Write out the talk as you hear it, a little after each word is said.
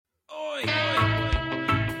Oi, oi.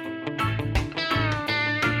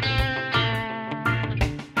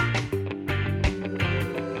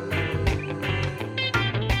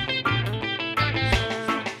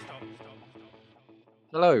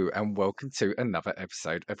 Hello, and welcome to another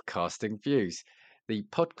episode of Casting Views, the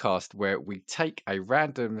podcast where we take a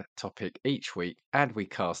random topic each week and we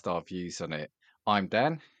cast our views on it. I'm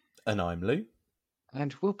Dan, And I'm Lou.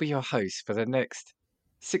 and we'll be your host for the next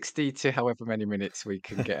 60 to however many minutes we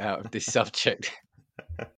can get out of this subject.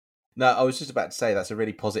 No, I was just about to say that's a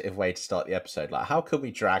really positive way to start the episode. Like, how can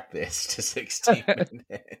we drag this to 60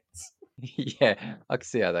 minutes? Yeah, I can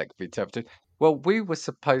see how that could be tempting. Well, we were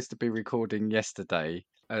supposed to be recording yesterday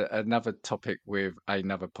another topic with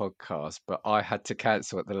another podcast, but I had to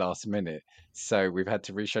cancel at the last minute. So we've had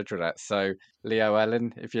to reschedule that. So, Leo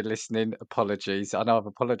Allen, if you're listening, apologies. I know I've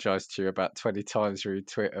apologized to you about 20 times through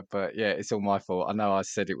Twitter, but yeah, it's all my fault. I know I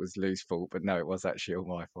said it was Lou's fault, but no, it was actually all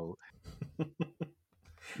my fault.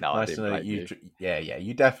 No, I Nice to didn't know that blame you. you. Yeah,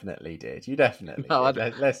 you definitely did. You definitely No,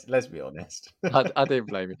 did. Let's be honest. I didn't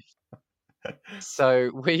blame you. So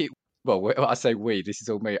I say we, this is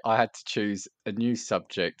all me. I had to choose a new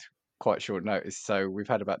subject quite short notice. So we've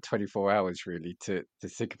had about 24 hours really to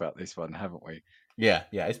think about this one, haven't we? Yeah.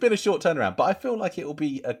 It's been a short turnaround, but I feel like it will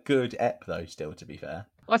be a good ep though. Still, to be fair.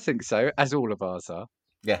 I think so, as all of ours are.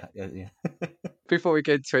 Yeah. Before we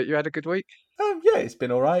get into it, you had a good week? Yeah, it's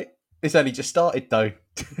been all right. It's only just started though.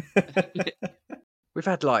 We've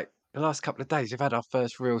had like the last couple of days, we've had our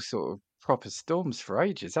first real sort of proper storms for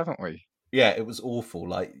ages, haven't we? Yeah, it was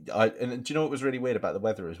awful. And do you know what was really weird about the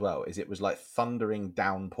weather as well? Is it was like thundering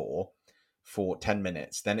downpour for 10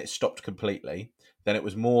 minutes, then it stopped completely. Then it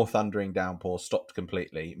was more thundering downpour, stopped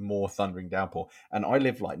completely, more thundering downpour. And I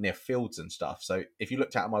live like near fields and stuff. So if you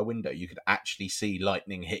looked out of my window, you could actually see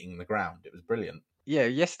lightning hitting the ground. It was brilliant. Yeah,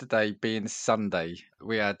 yesterday being Sunday,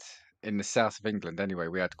 we had in the south of England anyway,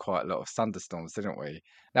 we had quite a lot of thunderstorms, didn't we?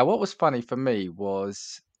 Now, what was funny for me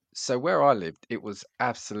was so where I lived, it was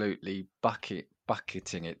absolutely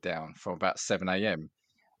bucketing it down from about 7 a.m.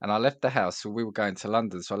 And I left the house, so we were going to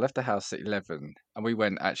London. So I left the house at 11 and we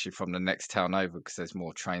went actually from the next town over because there's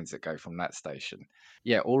more trains that go from that station.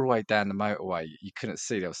 Yeah, all the way down the motorway, you couldn't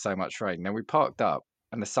see there was so much rain. Now we parked up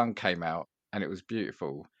and the sun came out and it was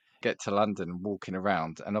beautiful get to London walking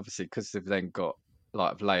around, and obviously because they've then got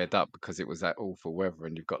like layered up because it was that awful weather,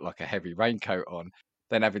 and you've got like a heavy raincoat on,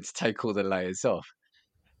 then having to take all the layers off,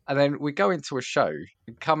 and then we go into a show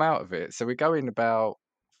and come out of it. So we go in about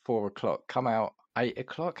 4 o'clock, come out 8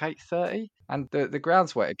 o'clock, 8:30, and the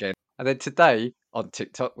ground's wet again. And then today on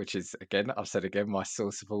TikTok, which is again, I've said again, my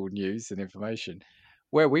source of all news and information,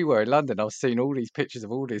 where we were in London, I was seeing all these pictures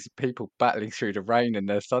of all these people battling through the rain and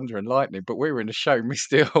the thunder and lightning, but we were in a show, we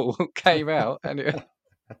still came out.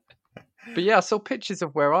 But yeah, I saw pictures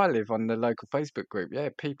of where I live on the local Facebook group. Yeah,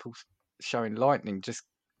 people showing lightning just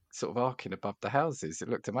sort of arcing above the houses. It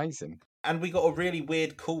looked amazing. And we got a really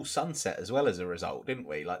weird, cool sunset as well as a result, didn't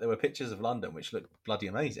we? Like there were pictures of London which looked bloody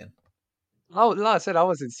amazing. Oh, like I said, I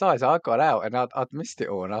was inside. So I got out and I'd missed it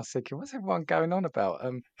all, and I was thinking, what's everyone going on about?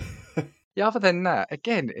 Yeah. Other than that,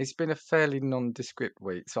 again, it's been a fairly nondescript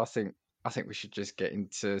week, so I think we should just get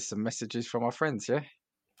into some messages from our friends. Yeah.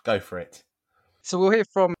 Go for it. So we'll hear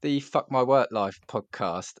from the Fuck My Work Life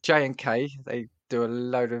podcast. J and K, they do a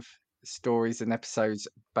load of stories and episodes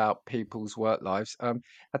about people's work lives.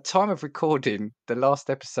 At time of recording, the last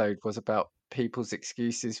episode was about people's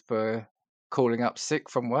excuses for calling up sick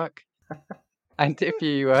from work. And if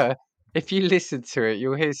you listen to it,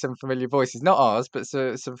 you'll hear some familiar voices, not ours, but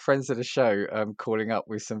some friends of the show calling up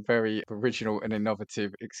with some very original and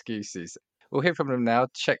innovative excuses. We'll hear from them now.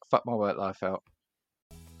 Check Fuck My Work Life out.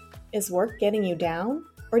 Is work getting you down?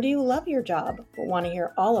 Or do you love your job but want to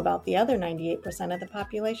hear all about the other 98% of the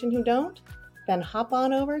population who don't? Then hop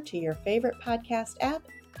on over to your favorite podcast app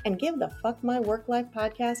and give the Fuck My Work Life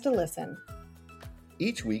podcast a listen.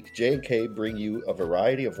 Each week, J&K bring you a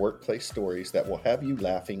variety of workplace stories that will have you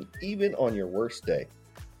laughing even on your worst day.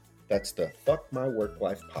 That's the Fuck My Work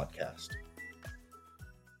Life podcast.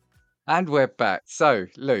 And we're back. So,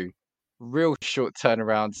 Lou, real short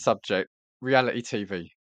turnaround subject, reality TV.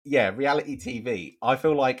 Yeah, reality TV. I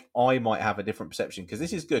feel like I might have a different perception because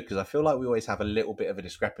this is good because I feel like we always have a little bit of a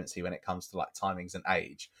discrepancy when it comes to like timings and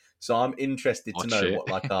age. So I'm interested to know what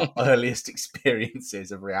like our earliest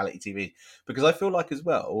experiences of reality TV, because I feel like as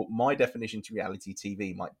well, my definition to reality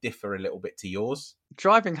TV might differ a little bit to yours.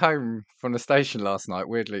 Driving home from the station last night,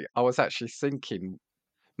 weirdly, I was actually thinking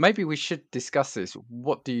maybe we should discuss this.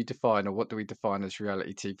 What do you define or what do we define as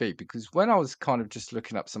reality TV? Because when I was kind of just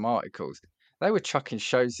looking up some articles, they were chucking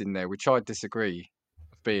shows in there which I disagree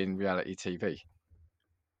of being reality TV.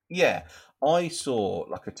 Yeah, I saw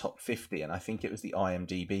like a top 50, and I think it was the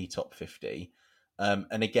IMDb top 50.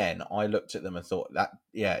 And again, I looked at them and thought that,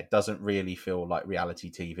 yeah, it doesn't really feel like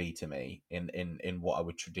reality TV to me in what I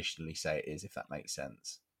would traditionally say it is, if that makes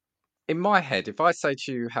sense. In my head, if I say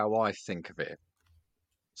to you how I think of it,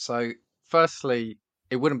 so firstly,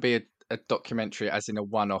 it wouldn't be a documentary as in a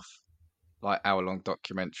one-off, like hour-long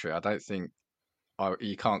documentary. I don't think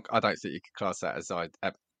you can't. I don't think you could class that as a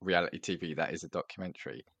reality TV. That is a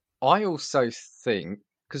documentary. I also think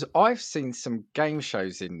because I've seen some game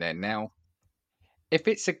shows in there now. If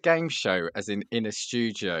it's a game show, as in a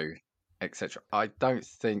studio, etc., I don't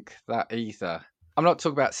think that either. I'm not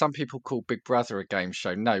talking about some people call Big Brother a game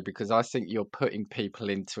show. No, because I think you're putting people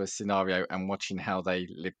into a scenario and watching how they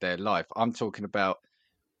live their life. I'm talking about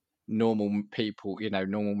normal people,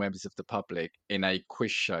 normal members of the public in a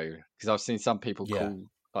quiz show. Because I've seen some people Yeah. call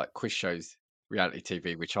like quiz shows reality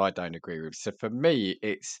TV, which I don't agree with. So for me,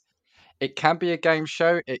 it can be a game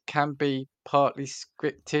show. It can be partly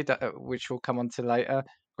scripted, which we'll come on to later,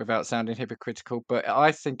 without sounding hypocritical. But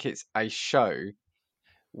I think it's a show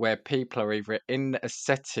where people are either in a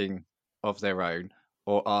setting of their own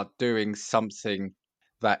or are doing something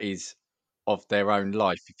that is of their own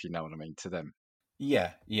life, if you know what I mean, to them.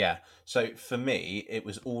 Yeah, yeah. So for me, it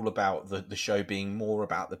was all about the show being more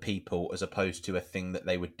about the people as opposed to a thing that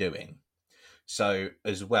they were doing. So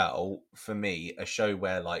as well, for me, a show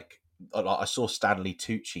where like I saw Stanley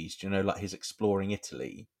Tucci's, do you know, like his Exploring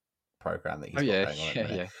Italy program that Oh he's got yeah, going on at the yeah,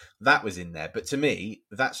 minute. yeah. That was in there. But to me,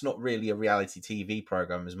 that's not really a reality TV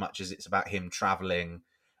program as much as it's about him traveling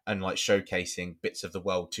and like showcasing bits of the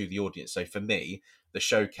world to the audience. So for me, the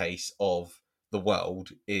showcase of the world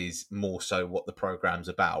is more so what the program's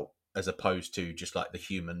about as opposed to just like the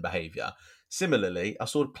human behavior. Similarly, I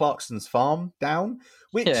saw Clarkson's Farm down,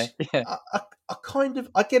 Yeah, which yeah. I kind of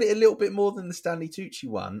I get it a little bit more than the Stanley Tucci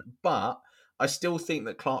one, but I still think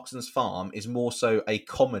that Clarkson's Farm is more so a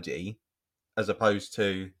comedy as opposed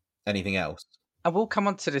to anything else. And we'll come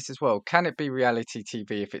on to this as well. Can it be reality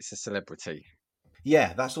TV if it's a celebrity?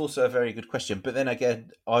 Yeah, that's also a very good question. But then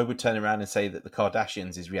again, I would turn around and say that the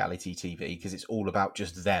Kardashians is reality TV because it's all about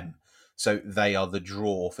just them. So they are the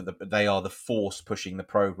draw they are the force pushing the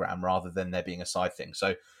program rather than there being a side thing.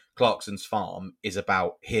 So Clarkson's Farm is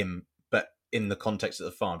about him, but in the context of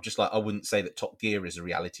the farm. Just like I wouldn't say that Top Gear is a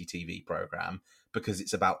reality TV program because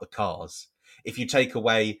it's about the cars. If you take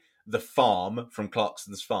away the farm from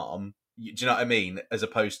Clarkson's Farm, do you know what I mean? As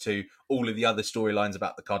opposed to all of the other storylines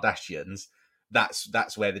about the Kardashians,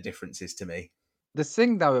 that's where the difference is to me. The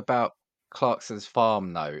thing though about Clarkson's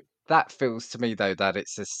Farm though, that feels to me though that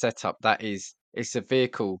it's a setup it's a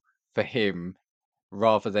vehicle for him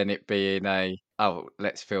rather than it being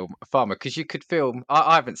let's film a farmer. Because you could film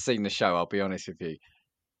I haven't seen the show, I'll be honest with you.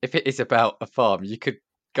 If it is about a farm, you could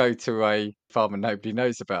go to a farm and nobody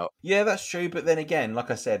knows about. Yeah, that's true. But then again, like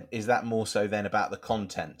I said, is that more so then about the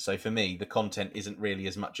content? So for me, the content isn't really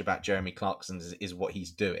as much about Jeremy Clarkson as it is what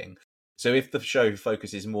he's doing. So if the show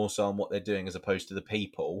focuses more so on what they're doing as opposed to the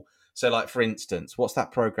people, so like for instance, what's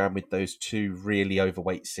that program with those two really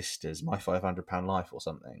overweight sisters, My £500 Life or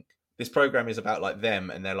something? This program is about like them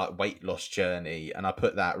and their like weight loss journey, and I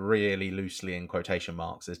put that really loosely in quotation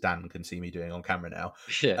marks as Dan can see me doing on camera now.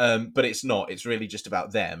 Yeah. But it's not. It's really just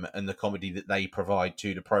about them and the comedy that they provide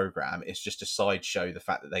to the program. It's just a sideshow, the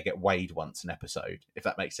fact that they get weighed once an episode, if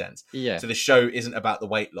that makes sense. Yeah. So the show isn't about the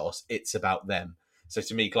weight loss, it's about them. So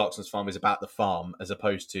to me, Clarkson's Farm is about the farm as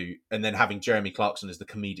opposed to, and then having Jeremy Clarkson as the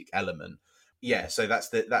comedic element. Yeah, so that's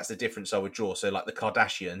the difference I would draw. So like the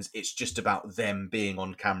Kardashians, it's just about them being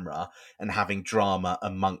on camera and having drama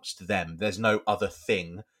amongst them. There's no other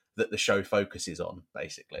thing that the show focuses on,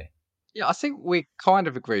 basically. Yeah, I think we kind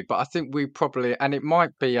of agreed, but I think we probably, and it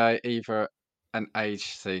might be either an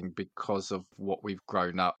age thing because of what we've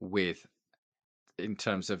grown up with in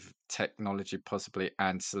terms of technology, possibly,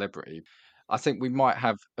 and celebrity. I think we might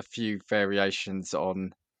have a few variations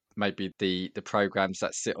on maybe the programs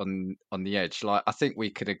that sit on the edge. Like I think we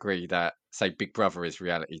could agree that say Big Brother is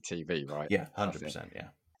reality TV, right? Yeah, I think. 100%. Yeah.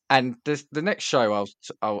 And the next show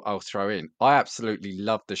I'll throw in. I absolutely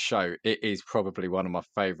love the show. It is probably one of my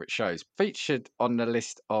favourite shows. Featured on the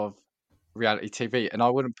list of reality TV, and I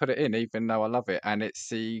wouldn't put it in even though I love it. And it's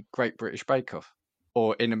the Great British Bake Off,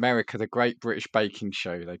 or in America, the Great British Baking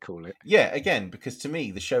Show, they call it. Yeah, again, because to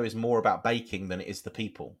me, the show is more about baking than it is the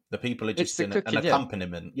people. The people are It's just the an cooking, yeah,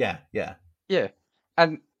 accompaniment. Yeah, yeah. yeah.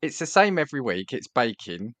 And it's the same every week. It's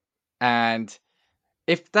baking, and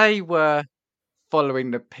if they were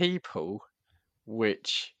following the people,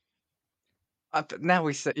 which now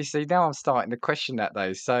you see, now I'm starting to question that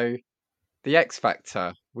though. So the X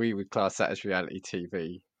Factor, we would class that as reality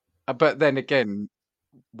TV. But then again,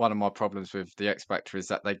 one of my problems with the X Factor is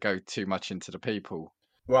that they go too much into the people.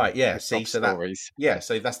 Right, yeah. The See, sob so that stories.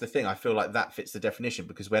 so that's the thing. I feel like that fits the definition,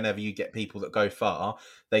 because whenever you get people that go far,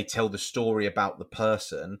 they tell the story about the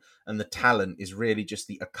person, and the talent is really just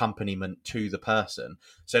the accompaniment to the person.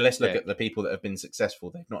 So let's look Yeah. at the people that have been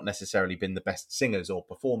successful. They've not necessarily been the best singers or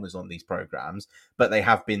performers on these programs, but they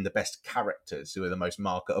have been the best characters who are the most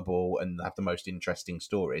marketable and have the most interesting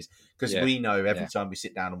stories. Because Yeah. we know every Yeah. time we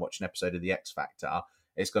sit down and watch an episode of the X Factor,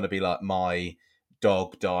 it's going to be like, my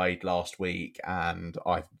dog died last week and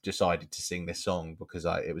I've decided to sing this song because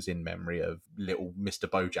it was in memory of little Mr.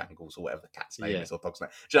 Bojangles, or whatever the cat's name Yeah. is, or dog's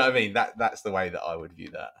name. Do you know what I mean? That's the way that I would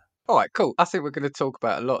view that. All right, cool. I think we're going to talk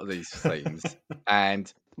about a lot of these themes.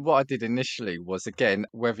 And what I did initially was, again,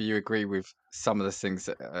 whether you agree with some of the things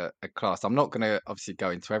that are class. I'm not going to obviously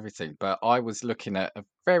go into everything, but I was looking at a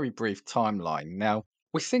very brief timeline. Now,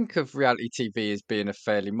 we think of reality TV as being a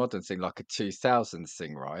fairly modern thing, like a 2000s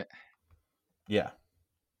thing, right? Yeah.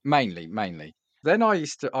 Mainly. Then I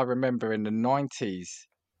remember in the 90s,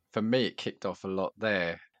 for me, it kicked off a lot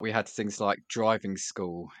there. We had things like driving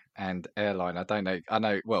school and airline. I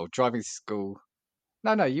know, well, driving school.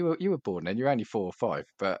 No, you were born then. You're only 4 or 5,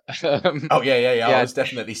 but Oh yeah. I yeah. was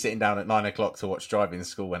definitely sitting down at 9 o'clock to watch driving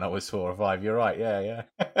school when I was 4 or 5. You're right. Yeah.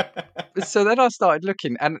 So then I started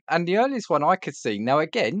looking, and the earliest one I could see. Now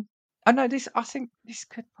again, I know this. I think this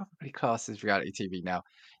could probably class as reality TV. Now,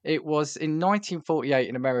 it was in 1948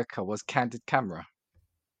 in America. Was Candid Camera.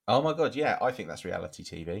 Oh my god, yeah. I think that's reality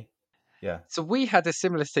TV. Yeah. So we had a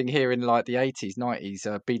similar thing here in like the 80s, 90s,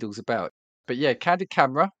 Beatles About. But yeah, Candid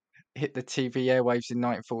Camera hit the TV airwaves in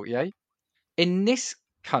 1948. In this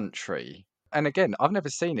country, and again, I've never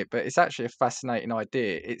seen it, but it's actually a fascinating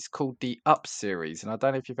idea. It's called the Up series, and I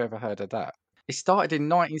don't know if you've ever heard of that. It started in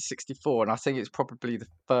 1964, and I think it's probably the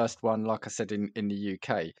first one, like I said, in the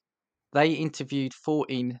UK. They interviewed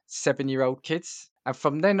 14 7-year-old kids. And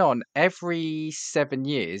from then on, every 7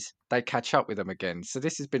 years, they catch up with them again. So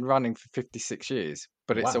this has been running for 56 years,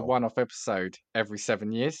 but it's a Wow. one-off episode every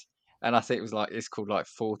 7 years. And I think it's called like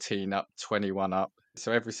 14 up, 21 up.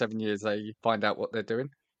 So every 7 years, they find out what they're doing.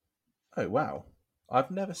 Oh wow. I've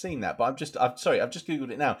never seen that, but I've just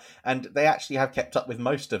Googled it now, and they actually have kept up with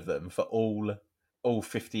most of them for all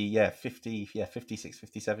 56,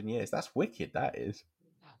 57 years. That's wicked, that is.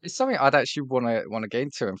 It's something I'd actually want to get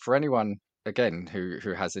into. And for anyone, again,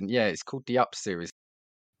 who hasn't, yeah, it's called the Up series.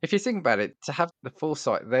 If you think about it, to have the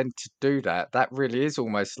foresight then to do that, that really is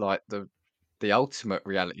almost like the ultimate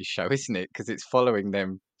reality show, isn't it? Because it's following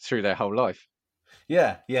them through their whole life.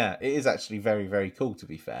 Yeah, it is actually very, very cool, to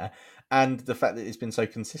be fair. And the fact that it's been so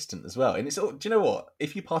consistent as well. And it's, do you know what?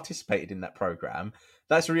 If you participated in that program,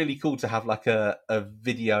 that's really cool to have like a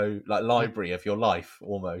video, like library of your life,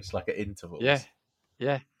 almost like at intervals.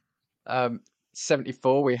 Yeah.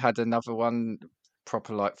 74, we had another one,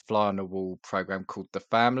 proper like fly on the wall program called The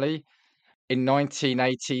Family. In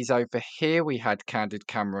 1980s over here, we had Candid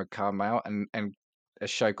Camera come out and a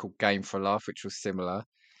show called Game for a Laugh, which was similar.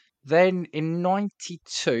 Then in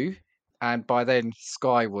 92, and by then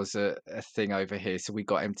Sky was a thing over here, so we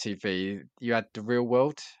got MTV. You had The Real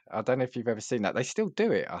World. I don't know if you've ever seen that. They still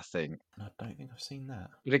do it, I think. I don't think I've seen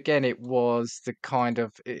that. But again, it was the kind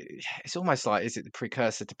of, it's almost like, is it the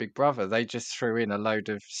precursor to Big Brother? They just threw in a load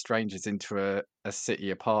of strangers into a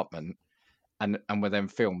city apartment and were then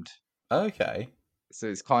filmed. Okay. So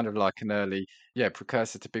it's kind of like an early,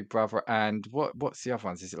 precursor to Big Brother. And what's the other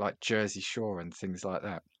ones? Is it like Jersey Shore and things like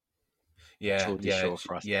that? Geordie Shore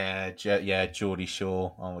for us. Geordie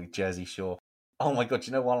Shore. Oh, Jersey Shore. Oh my god!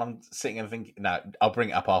 You know, while I'm sitting and thinking, no, I'll bring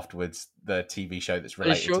it up afterwards. The TV show that's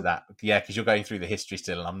related to that, because you're going through the history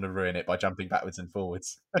still, and I'm going to ruin it by jumping backwards and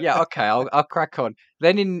forwards. Yeah, okay, I'll crack on.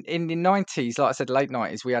 Then in the 90s, like I said, late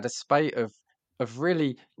 90s, we had a spate of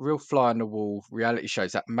really real fly on the wall reality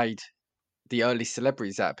shows that made the early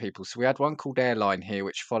celebrities out of people. So we had one called Airline here,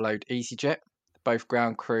 which followed EasyJet, both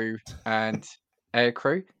ground crew and air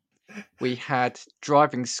crew. We had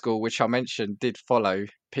Driving School, which I mentioned did follow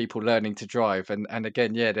people learning to drive, and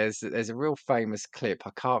again, there's a real famous clip.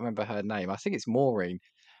 I can't remember her name. I think it's Maureen,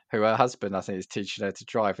 who her husband I think is teaching her to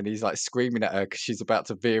drive, and he's like screaming at her because she's about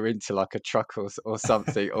to veer into like a truck or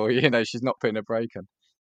something, or she's not putting a brake on.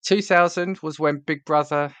 2000 was when Big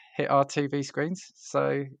Brother hit our TV screens,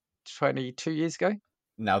 so 22 years ago.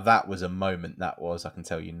 Now that was a moment. That was, I can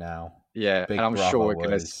tell you now. Yeah, Big and I'm Brother sure we're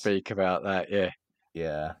going to was- speak about that.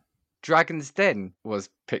 Yeah. Dragon's Den was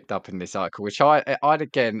picked up in this article, which I'd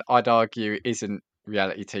argue isn't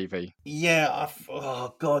reality TV. Yeah.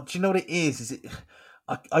 Oh god, do you know what it is? Is it?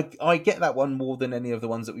 I get that one more than any of the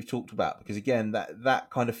ones that we've talked about, because again, that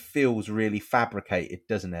kind of feels really fabricated,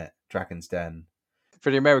 doesn't it? Dragon's Den.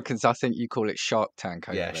 For the Americans, I think you call it Shark Tank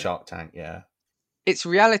over Yeah, there. Shark Tank. Yeah. It's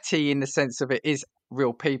reality in the sense of it is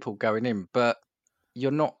real people going in, but you're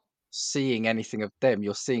not seeing anything of them.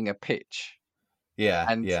 You're seeing a pitch. Yeah.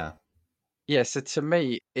 And Yeah. yeah, so to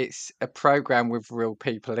me, it's a program with real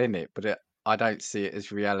people in it, but I don't see it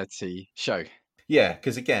as reality show. Yeah,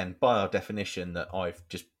 because again, by our definition that I've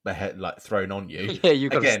just thrown on you, Yeah,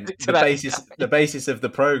 you've got to again, stick to the that. basis of the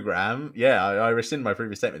program, I rescind my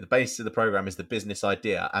previous statement. The basis of the program is the business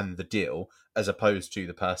idea and the deal, as opposed to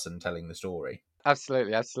the person telling the story.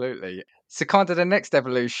 Absolutely, absolutely. So kind of the next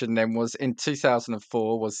evolution then was in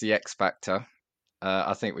 2004 was the X Factor.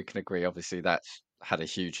 I think we can agree, obviously, that had a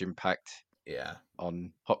huge impact Yeah.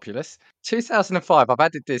 on Populous. 2005, I've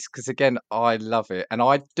added this because, again, I love it. And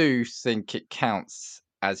I do think it counts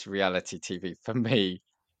as reality TV for me,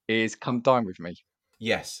 is Come Dine With Me.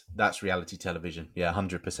 Yes, that's reality television. Yeah,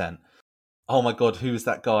 100%. Oh my God, who is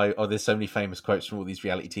that guy? Oh, there's so many famous quotes from all these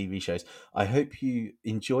reality TV shows. I hope you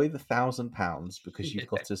enjoy the £1,000 because you've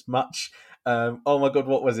got as much. Oh my God,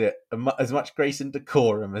 what was it? As much grace and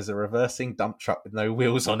decorum as a reversing dump truck with no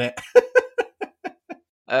wheels on it.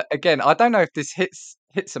 Again, I don't know if this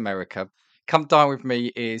hits America. Come Dine With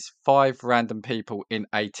Me is 5 random people in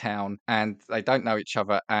a town and they don't know each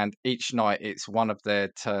other. And each night it's one of their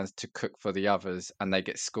turns to cook for the others and they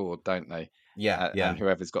get scored, don't they? Yeah, And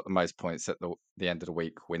whoever's got the most points at the end of the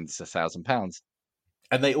week wins £1,000.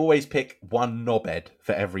 And they always pick one knobhead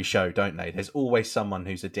for every show, don't they? There's always someone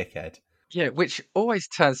who's a dickhead. Yeah, which always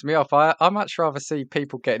turns me off. I much rather see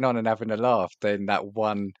people getting on and having a laugh than that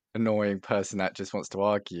one annoying person that just wants to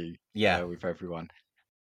argue with everyone.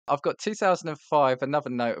 I've got 2005. Another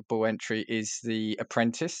notable entry is The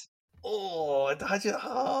Apprentice.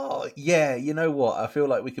 Yeah, you know what? I feel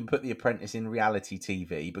like we can put The Apprentice in reality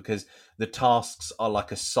TV because the tasks are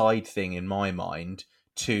like a side thing in my mind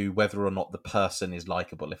to whether or not the person is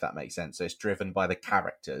likable, if that makes sense. So it's driven by the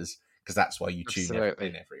characters because that's why you tune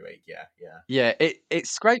in every week. Yeah, it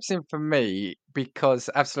scrapes in for me because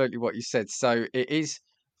absolutely what you said. So it is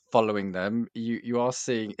following them. You are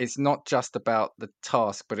seeing it's not just about the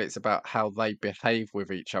task, but it's about how they behave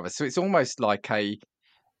with each other. So it's almost like a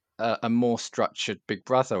more structured Big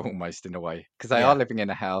Brother, almost in a way, because they are living in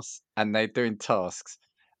a house and they're doing tasks,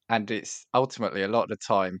 and it's ultimately a lot of the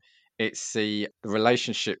time it's the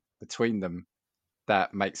relationship between them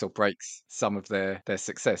that makes or breaks some of their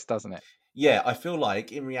success, doesn't it? Yeah, I feel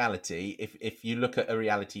like in reality, if you look at a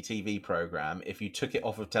reality TV program, if you took it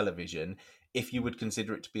off of television, if you would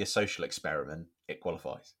consider it to be a social experiment, it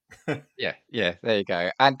qualifies. Yeah, there you go.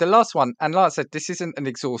 And the last one, and like I said, this isn't an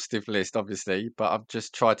exhaustive list, obviously, but I've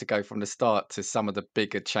just tried to go from the start to some of the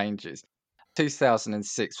bigger changes.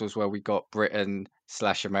 2006 was where we got Britain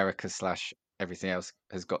 / America / everything else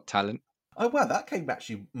has got talent. Oh, wow, that came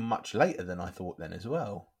actually much later than I thought then as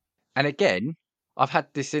well. And again, I've had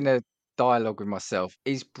this in a dialogue with myself.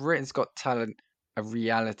 Is Britain's Got Talent a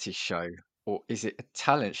reality show or is it a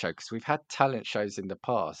talent show? Because we've had talent shows in the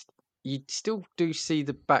past. You still do see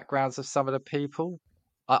the backgrounds of some of the people.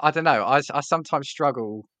 I don't know. I sometimes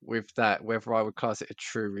struggle with that, whether I would class it a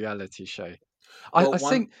true reality show. I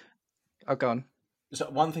think. Oh, go on. So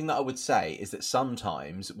one thing that I would say is that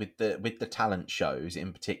sometimes with the talent shows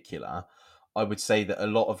in particular, I would say that a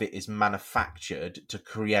lot of it is manufactured to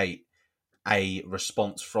create a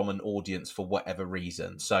response from an audience for whatever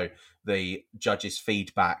reason. So the judges'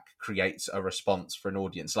 feedback creates a response for an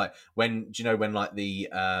audience. Like when like the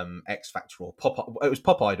X Factor or it was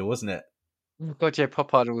Pop Idol, wasn't it? Oh God, yeah,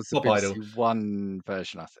 Pop Idol was the Pop BBC Idol. One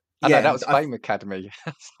version, I think. Yeah, no, that was Fame Academy.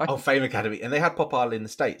 Oh, Fame Academy. And they had Pop Idol in the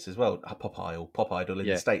States as well. Pop Idol in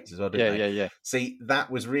the States as well, didn't they? Yeah. See,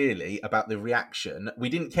 that was really about the reaction. We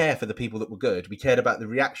didn't care for the people that were good. We cared about the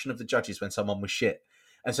reaction of the judges when someone was shit.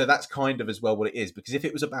 And so that's kind of as well what it is. Because if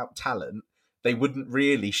it was about talent, they wouldn't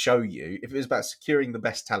really show you. If it was about securing the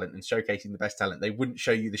best talent and showcasing the best talent, they wouldn't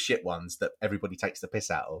show you the shit ones that everybody takes the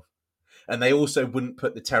piss out of. And they also wouldn't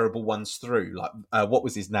put the terrible ones through. Like, what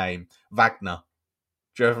was his name? Wagner.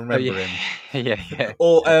 Do you ever remember him? Yeah.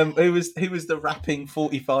 Or who was the rapping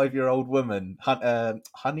 45-year-old woman?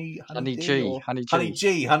 Honey G.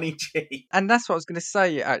 And that's what I was going to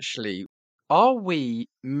say. Actually, are we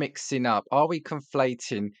mixing up? Are we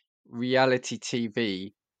conflating reality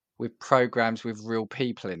TV with programs with real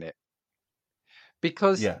people in it?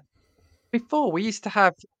 Because before we used to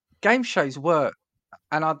have game shows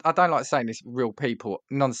and I don't like saying this, real people,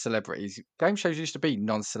 non-celebrities. Game shows used to be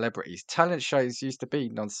non-celebrities. Talent shows used to be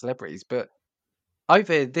non-celebrities. But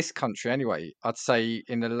over this country, anyway, I'd say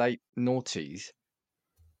in the late noughties,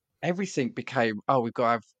 everything became, we've got to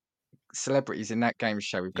have celebrities in that game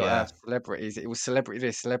show. We've got to Yeah. have celebrities. It was celebrity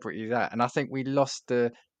this, celebrity that, and I think we lost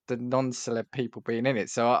the non-celeb people being in it.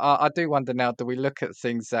 So I do wonder now, do we look at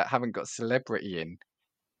things that haven't got celebrity in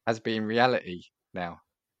as being reality now?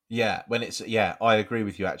 Yeah, I agree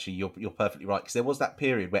with you. Actually, you're perfectly right, because there was that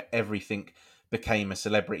period where everything became a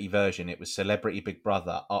celebrity version. It was Celebrity Big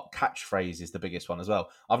Brother. Our Catchphrase is the biggest one as well.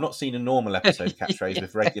 I've not seen a normal episode of Catchphrase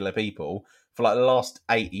with regular people for like the last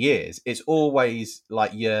 8 years. It's always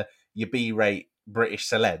like your B-rate British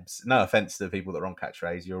celebs. No offense to the people that are on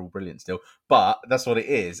Catchphrase, you're all brilliant still, but that's what it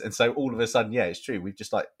is. And so all of a sudden, yeah, it's true. We've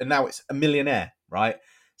just and now it's a millionaire, right?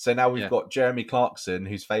 So now we've got Jeremy Clarkson,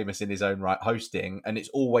 who's famous in his own right, hosting, and it's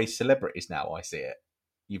always celebrities now. I see it.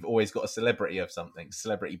 You've always got a celebrity of something.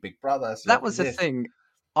 Celebrity Big Brother. That was the thing.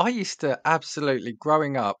 I used to absolutely,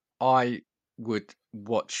 growing up, I would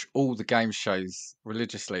watch all the game shows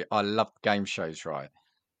religiously. I loved game shows, right?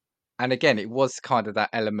 And again, it was kind of that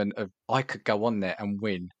element of I could go on there and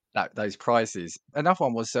win those prizes. Another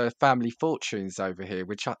one was Family Fortunes over here,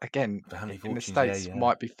 which again, in the States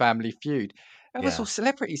might be Family Feud. It was all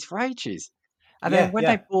celebrities for ages. And then when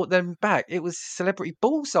they brought them back, it was Celebrity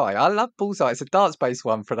Bullseye. I love Bullseye. It's a dance-based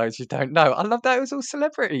one for those who don't know. I love that it was all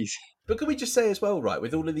celebrities. But can we just say as well, right,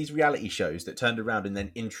 with all of these reality shows that turned around and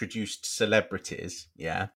then introduced celebrities,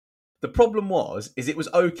 the problem is it was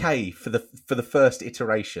okay for the first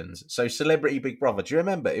iterations. So Celebrity Big Brother, do you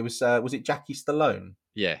remember? It was it Jackie Stallone?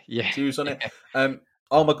 Yeah. She was on it.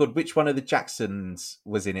 Oh my God, which one of the Jacksons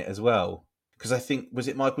was in it as well? Because I think, was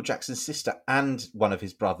it Michael Jackson's sister and one of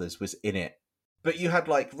his brothers was in it? But you had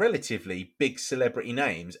like relatively big celebrity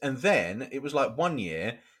names, and then it was like 1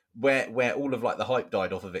 year where all of like the hype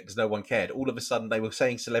died off of it because no one cared. All of a sudden they were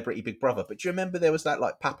saying Celebrity Big Brother. But do you remember there was that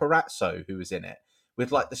like Paparazzo who was in it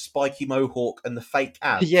with like the spiky mohawk and the fake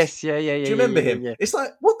abs? Yes, yeah. Do you remember him? Yeah. It's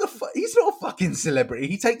like, what the fuck? He's not a fucking celebrity.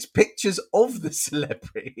 He takes pictures of the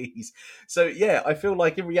celebrities. So yeah, I feel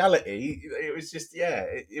like in reality it was just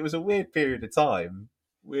it was a weird period of time.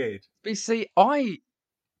 Weird. But you see,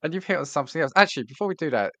 and you've hit on something else. Actually, before we do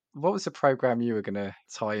that, what was the program you were going to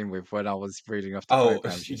tie in with when I was reading off the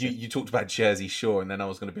programs? You talked about Jersey Shore, and then I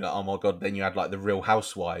was going to be like, oh my God, then you had like the Real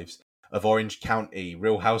Housewives of Orange County,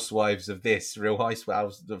 Real Housewives of this, Real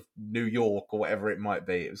Housewives of New York, or whatever it might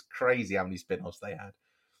be. It was crazy how many spin-offs they had.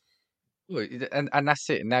 Well, and that's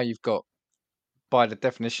it. Now you've got, by the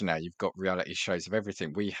definition now, you've got reality shows of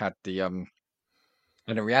everything. We had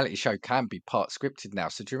and a reality show can be part scripted now.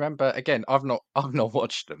 So do you remember? Again, I've not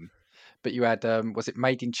watched them, but you had was it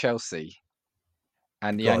Made in Chelsea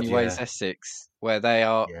and The Only Way is Essex, where they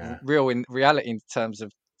are real in reality in terms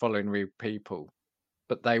of following real people,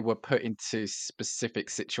 but they were put into specific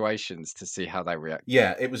situations to see how they react.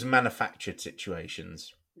 Yeah, it was manufactured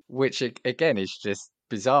situations, which again is just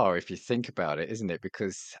bizarre if you think about it, isn't it?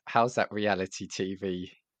 Because how's that reality TV?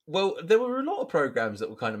 Well, there were a lot of programs that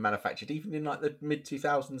were kind of manufactured, even in like the mid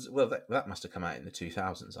 2000s. Well, that must have come out in the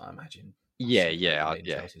 2000s, I imagine. Yeah.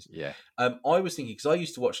 I was thinking, because I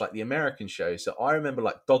used to watch like the American shows, so I remember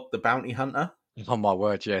like Dog the Bounty Hunter. Oh my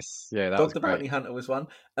word, yes, yeah, that Dog was the great. Bounty Hunter was one.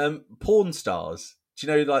 Porn Stars. Do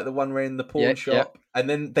you know like the one where in the pawn shop? And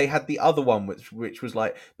then they had the other one which was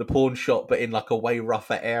like the pawn shop, but in like a way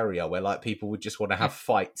rougher area where like people would just want to have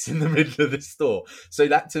fights in the middle of the store. So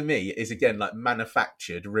that to me is again like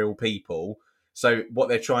manufactured real people. So what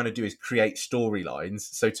they're trying to do is create storylines.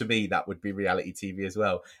 So to me that would be reality TV as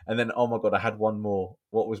well. And then oh my God, I had one more.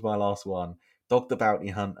 What was my last one? Dog the Bounty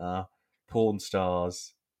Hunter, Porn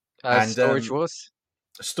Stars, and Storage Wars.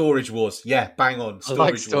 Storage Wars, yeah, bang on.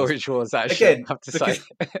 Storage Wars, actually. Again, I have to say.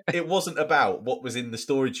 It wasn't about what was in the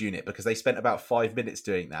storage unit, because they spent about 5 minutes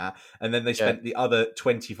doing that, and then they spent the other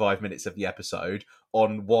 25 minutes of the episode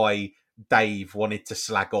on why Dave wanted to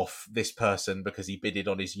slag off this person because he bidded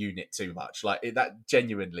on his unit too much. Like that,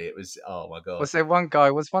 genuinely, it was. Oh my God! Was there one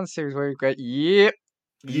series where he went, "Yep."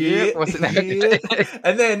 Yeah, wasn't it?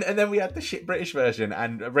 and then we had the shit British version,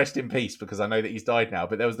 and rest in peace, because I know that he's died now.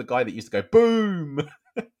 But there was the guy that used to go boom.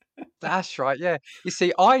 That's right. Yeah. You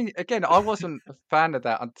see, I wasn't a fan of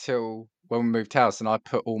that until when we moved house, and I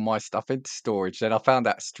put all my stuff into storage. Then I found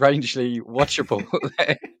that strangely watchable.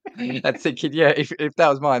 And thinking, if that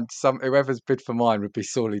was mine, whoever's bid for mine would be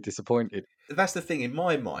sorely disappointed. That's the thing, in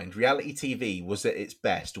my mind, reality TV was at its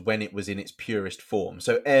best when it was in its purest form.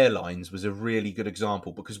 So Airlines was a really good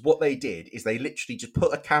example, because what they did is they literally just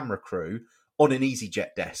put a camera crew on an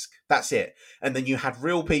EasyJet desk. That's it. And then you had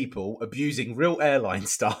real people abusing real airline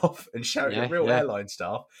staff and shouting at real airline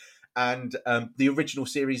staff. And the original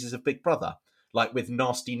series of Big Brother, like with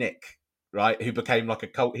Nasty Nick right, who became like a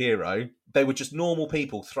cult hero. They were just normal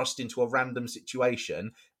people thrust into a random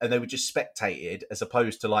situation, and they were just spectated, as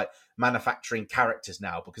opposed to like manufacturing characters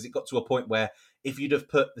now, because it got to a point where if you'd have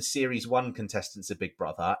put the Series 1 contestants of Big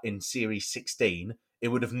Brother in Series 16, it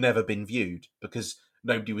would have never been viewed, because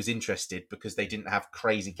nobody was interested, because they didn't have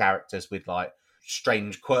crazy characters with like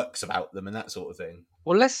strange quirks about them and that sort of thing.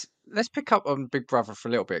 Well, let's pick up on Big Brother for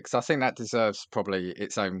a little bit, because I think that deserves probably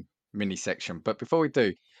its own mini section. But before we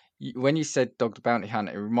do, when you said Dog the Bounty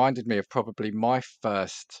Hunter, it reminded me of probably my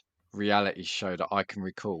first reality show that I can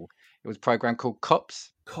recall. It was a program called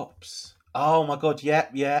Cops, Cops. Oh my god, yeah,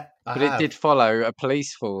 I but it have. did follow a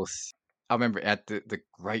police force. I remember it had the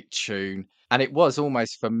great tune, and it was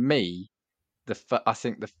almost for me I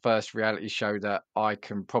think the first reality show that I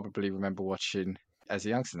can probably remember watching as a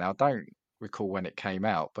youngster. Now, I don't recall when it came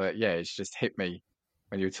out, but yeah, it's just hit me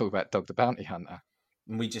when you were talking about Dog the Bounty Hunter.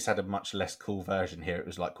 And we just had a much less cool version here. It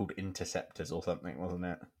was like called Interceptors or something, wasn't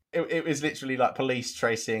it? It was literally like police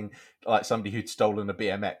tracing like somebody who'd stolen a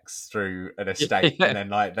BMX through an estate, Yeah. and then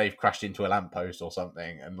like they've crashed into a lamppost or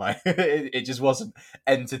something, and like it just wasn't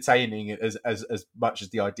entertaining as much as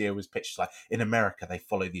the idea was pitched. Like in America, they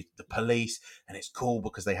follow the police, and it's cool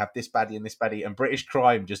because they have this baddie and this baddie, and British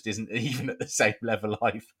crime just isn't even at the same level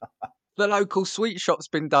either. The local sweet shop's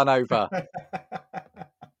been done over.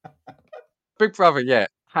 Big Brother, yeah,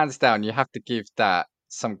 hands down, you have to give that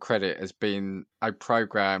some credit as being a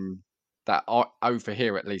program that over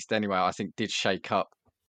here, at least anyway, I think did shake up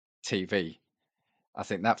TV. I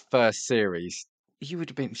think that first series, you would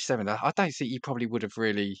have been 7. I don't think you probably would have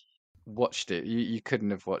really watched it. You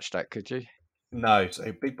couldn't have watched that, could you? No,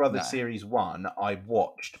 so Big Brother No. Series 1 I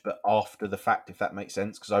watched, but after the fact, if that makes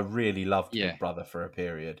sense, because I really loved Yeah. Big Brother for a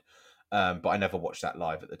period, but I never watched that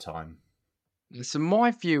live at the time. So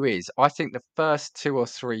my view is, I think the first 2 or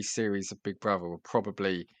 3 series of Big Brother were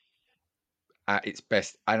probably at its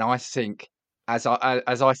best, and I think, as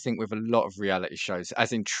I think with a lot of reality shows,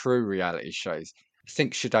 as in true reality shows, I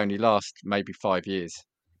think should only last maybe 5 years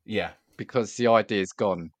Yeah. because the idea's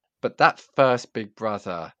gone. But that first Big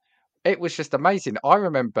Brother, it was just amazing. I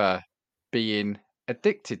remember being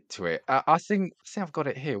addicted to it. I think I've got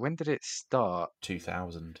it here. When did it start?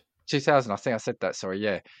 2000. 2000. I think I said that. Sorry.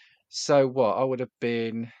 Yeah. So what? I would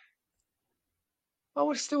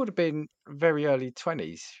still would have been very early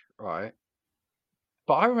 20s, right?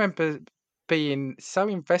 But I remember being so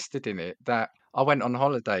invested in it that I went on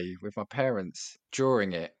holiday with my parents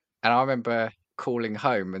during it, and I remember calling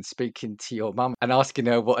home and speaking to your mum and asking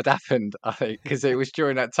her what had happened, I think, because it was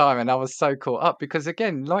during that time, and I was so caught up because,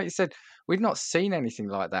 again, like you said, we'd not seen anything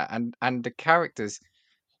like that, and the characters,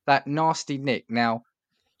 that nasty Nick. Now,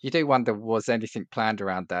 you do wonder, was anything planned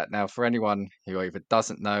around that? Now, for anyone who either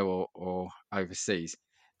doesn't know or overseas,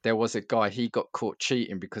 there was a guy, he got caught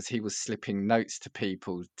cheating because he was slipping notes to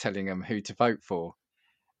people telling them who to vote for.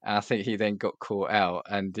 And I think he then got caught out,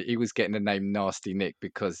 and he was getting the name Nasty Nick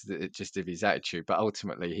because just of his attitude. But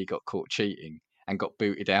ultimately, he got caught cheating and got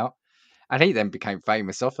booted out. And he then became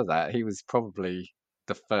famous off of that. He was probably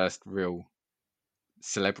the first real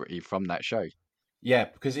celebrity from that show. Yeah,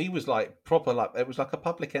 because he was like proper, like it was like a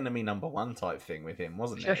Public Enemy #1 type thing with him,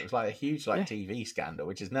 wasn't it? Yeah. It was like a huge like Yeah. TV scandal,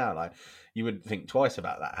 which is now like you wouldn't think twice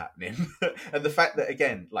about that happening. And the fact that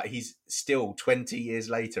again, like he's still 20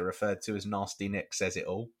 years later referred to as Nasty Nick says it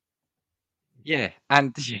all. Yeah,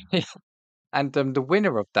 and and the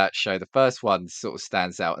winner of that show, the first one, sort of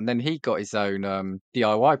stands out, and then he got his own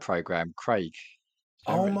DIY program, Craig.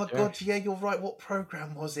 Do you Oh remember- my do you god, yeah, you're right. What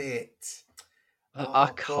program was it? remember? Oh I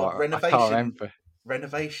god, can't renovation, remember.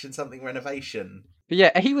 something renovation. But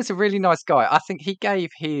yeah, he was a really nice guy. I think he gave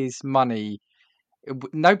his money.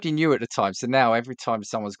 Nobody knew at the time, so now every time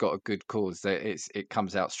someone's got a good cause, it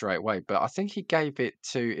comes out straight away. But I think he gave it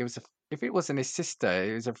to, if it wasn't his sister,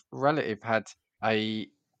 it was a relative had a.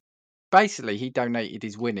 Basically, he donated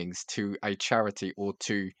his winnings to a charity or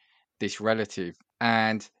to this relative,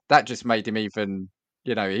 and that just made him even.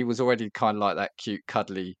 He was already kind of like that cute,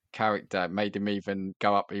 cuddly character. Made him even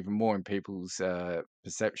go up even more in people's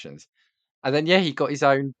perceptions. And then, yeah, he got his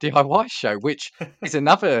own DIY show, which is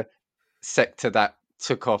another sector that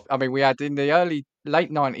took off. I mean, we had in the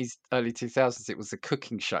late 90s, early 2000s, it was the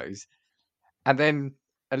cooking shows. And then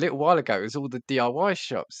a little while ago, it was all the DIY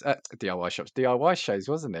shows,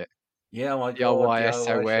 wasn't it? Yeah, my god, DIY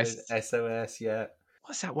shows, SOS. SOS, yeah.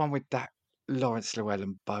 What's that one with that Lawrence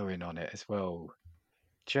Llewellyn Bowen on it as well?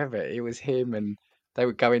 Do you remember? It was him, and they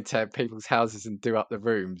would go into people's houses and do up the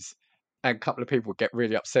rooms. And a couple of people would get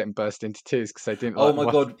really upset and burst into tears because they didn't Oh like my the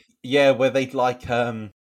one. god, yeah, where they'd like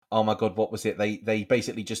oh my god, what was it? They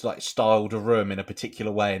basically just like styled a room in a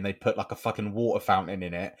particular way, and they put like a fucking water fountain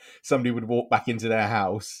in it. Somebody would walk back into their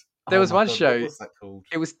house. There Oh was my one god, show. what was that called?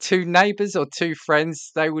 It was two neighbors or two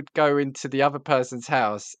friends. They would go into the other person's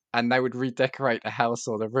house and they would redecorate the house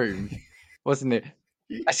or the room, wasn't it?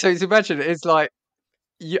 So imagine it's like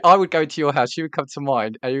I would go to your house, you would come to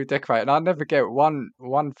mine, and you would decorate. And I'll never get one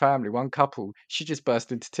family, one couple. She just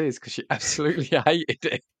burst into tears because she absolutely hated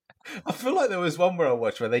it. I feel like there was one where I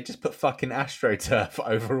watched where they just put fucking AstroTurf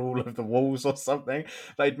over all of the walls or something.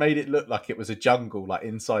 They'd made it look like it was a jungle, like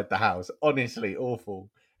inside the house. Honestly,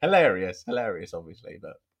 awful. Hilarious, obviously,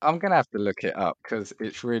 but I'm gonna have to look it up because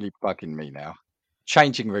it's really bugging me now.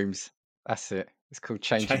 Changing rooms. That's it. It's called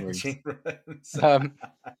changing rooms. rooms.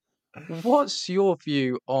 What's your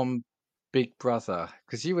view on Big Brother?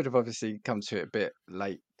 Because you would have obviously come to it a bit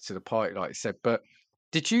late to the party, like you said. But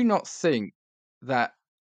did you not think that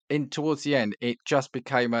towards the end it just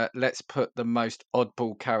became a let's put the most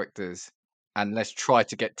oddball characters and let's try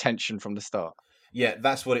to get tension from the start? Yeah,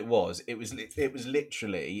 that's what it was. It was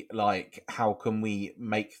literally like, how can we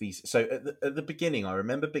make these? So at the beginning, I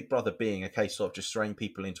remember Big Brother being a case of just throwing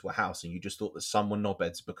people into a house, and you just thought that some were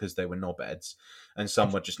knobheads because they were knobheads, and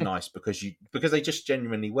some were just nice because they just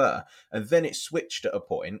genuinely were. And then it switched at a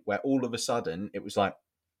point where all of a sudden it was like,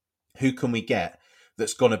 who can we get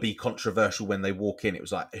that's going to be controversial when they walk in? It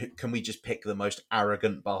was like, can we just pick the most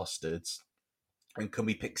arrogant bastards, and can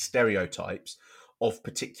we pick stereotypes of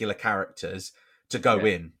particular characters to go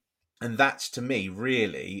in? And that's, to me,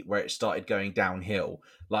 really where it started going downhill.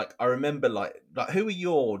 Like, I remember, like who are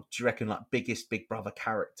your, do you reckon, like, biggest Big Brother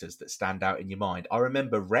characters that stand out in your mind? I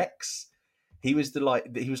remember Rex. He was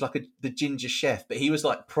the ginger chef, but he was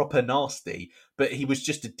like proper nasty, but he was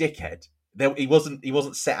just a dickhead. He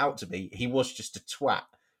wasn't set out to be. He was just a twat,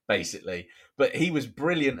 basically. But he was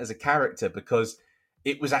brilliant as a character because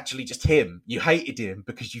it was actually just him. You hated him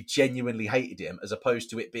because you genuinely hated him, as opposed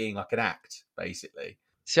to it being like an act, basically.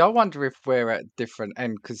 See, I wonder if we're at a different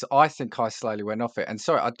end because I think I slowly went off it. And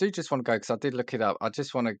sorry, I do just want to go because I did look it up. I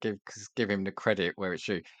just want to give him the credit where it's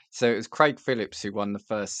due. So it was Craig Phillips who won the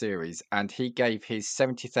first series, and he gave his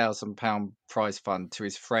 £70,000 prize fund to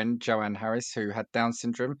his friend Joanne Harris, who had Down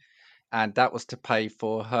syndrome, and that was to pay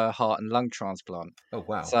for her heart and lung transplant. Oh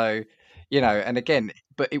wow! So, and again,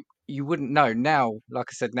 but you wouldn't know now. Like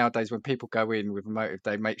I said, nowadays when people go in with a motive,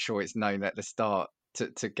 they make sure it's known at the start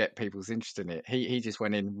to get people's interest in it. He just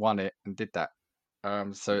went in, won it, and did that.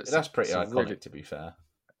 So that's pretty iconic, really, to be fair.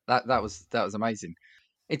 That was amazing.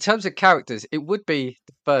 In terms of characters, it would be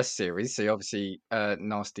the first series. So obviously,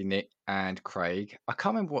 Nasty Nick and Craig. I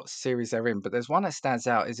can't remember what series they're in, but there's one that stands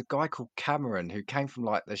out. Is a guy called Cameron who came from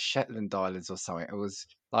like the Shetland Islands or something. It was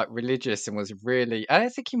like religious and was really. I don't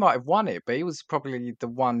think he might have won it, but he was probably the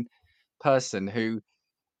one person who,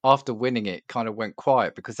 after winning it, kind of went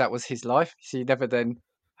quiet because that was his life. So you never then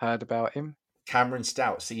heard about him. Cameron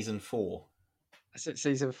Stout, season 4. That's it,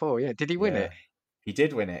 season 4. Yeah, did he win it? He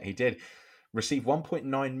did win it. He did. Received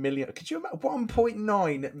 1.9 million. Could you imagine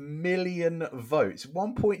 1.9 million votes?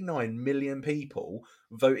 1.9 million people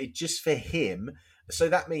voted just for him. So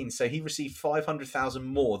that means he received 500,000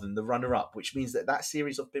 more than the runner-up, which means that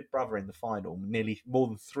series of Big Brother in the final, nearly more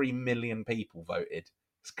than 3 million people voted.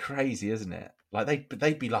 It's crazy, isn't it? Like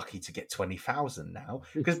they'd be lucky to get 20,000 now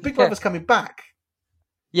because Big Brother's coming back.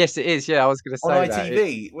 Yes, it is. Yeah, I was going to say on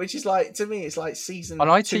ITV, which is like, to me, it's like season on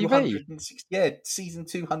ITV. 260, season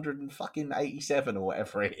 287 or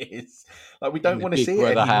whatever it is. Like, we don't want to see it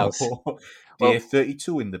anymore. House. Dear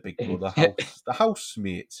 32 in the Big Brother house. The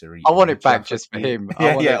housemates are eating. I want it back just for him.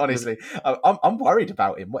 Honestly, I'm worried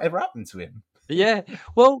about him. Whatever happened to him? Yeah,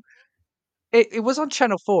 well, it was on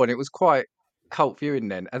Channel 4 and it was quite cult viewing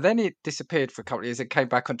then, and then it disappeared for a couple of years. It came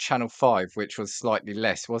back on Channel 5, which was slightly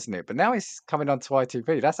less, wasn't it? But now it's coming onto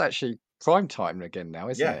ITV. That's actually prime time again now,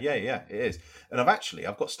 isn't it? Yeah, it is. And I've got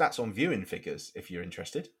stats on viewing figures if you're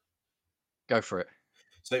interested. Go for it.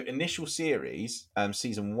 So initial series,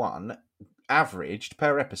 season 1, averaged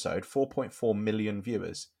per episode 4.4 million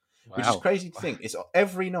viewers, which is crazy to think. It's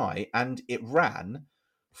every night, and it ran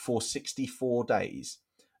for 64 days.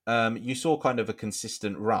 You saw kind of a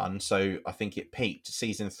consistent run. So I think it peaked.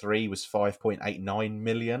 Season 3 was 5.89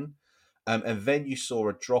 million. And then you saw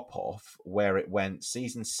a drop off where it went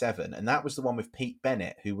season 7. And that was the one with Pete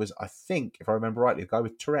Bennett, who was, I think, if I remember rightly, the guy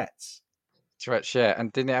with Tourette's. Tourette's, yeah.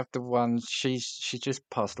 And didn't it have the one, she just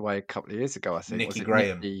passed away a couple of years ago, I think. Nikki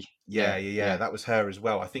Graham. Yeah. That was her as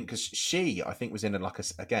well. I think because she, was in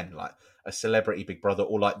a celebrity Big Brother,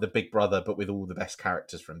 or like the Big Brother, but with all the best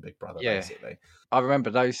characters from Big Brother, basically. I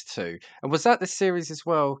remember those two. And was that the series as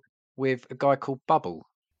well with a guy called Bubble?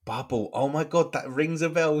 Bubble. Oh my god, that rings a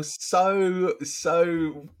bell so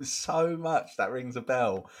much. That rings a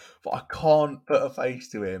bell, but I can't put a face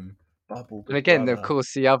to him. Bubble, And Big again, of Brother.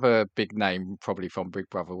 course, the other big name probably from Big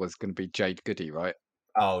Brother was going to be Jade Goody, right?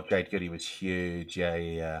 Oh, Jade Goody was huge.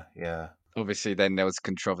 Yeah. Obviously, then there was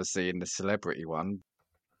controversy in the celebrity one.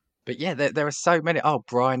 But yeah, there are so many. Oh,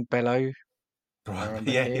 Brian Bello. I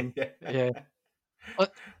remember him. Yeah. Yeah. Uh,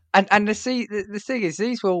 and the thing is,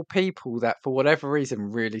 these were all people that, for whatever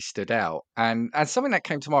reason, really stood out. And something that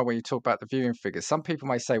came to mind when you talk about the viewing figures. Some people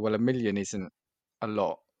may say, well, 1 million isn't a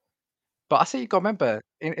lot, but I think you got to remember,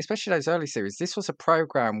 especially those early series, this was a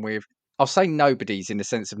program with, I'll say nobodies in the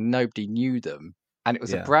sense of nobody knew them, and it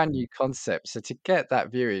was a Yeah. brand new concept. So to get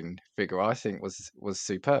that viewing figure, I think was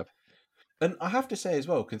superb. And I have to say as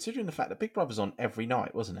well, considering the fact that Big Brother's on every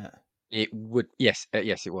night, wasn't it? It would, yes,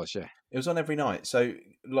 yes, it was, yeah. It was on every night. So,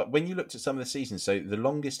 like, when you looked at some of the seasons, so the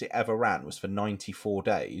longest it ever ran was for 94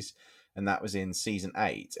 days, and that was in season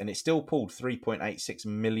 8, and it still pulled 3.86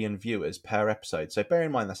 million viewers per episode. So, bear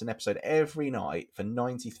in mind that's an episode every night for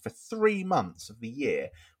 3 months of the year,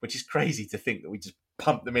 which is crazy to think that we just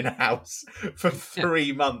pumped them in a house for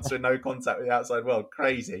 3 months with no contact with the outside world.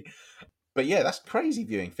 Crazy. But yeah, that's crazy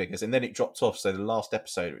viewing figures. And then it dropped off. So the last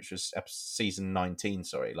episode, which was season 19,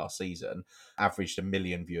 last season, averaged 1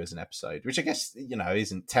 million viewers an episode, which I guess,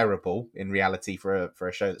 isn't terrible in reality for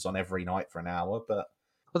a show that's on every night for an hour. But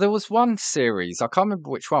Well, there was one series, I can't remember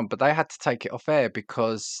which one, but they had to take it off air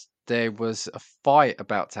because there was a fight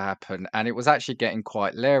about to happen and it was actually getting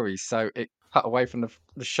quite leery. So it cut away from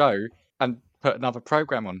the show and put another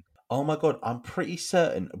program on. oh my God, I'm pretty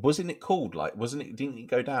certain, wasn't it, didn't it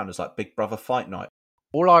go down as like Big Brother Fight Night?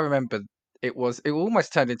 All I remember, it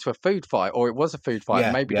almost turned into a food fight, or it was a food fight,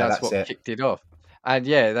 and maybe that's that's what it. kicked it off. And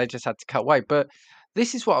yeah, they just had to cut away. But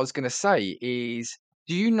this is what I was going to say is,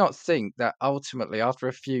 do you not think that ultimately, after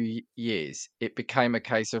a few years, it became a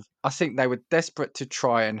case of, I think they were desperate to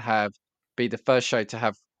try and be the first show to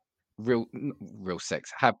have real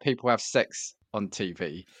sex, have people have sex on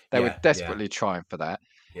TV. They were Yeah. desperately trying for that.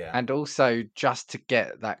 Yeah. And also just to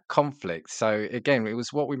get that conflict. So again, it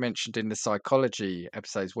was what we mentioned in the psychology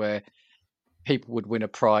episodes where people would win a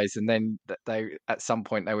prize and then they at some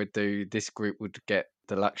point they would do, this group would get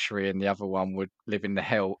the luxury and the other one would live in the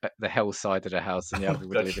hell side of the house and the Oh other my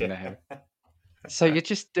would God, live in the yeah. hell. So you're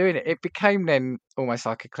just doing it. It became then almost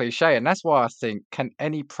like a cliche. And that's why I think, can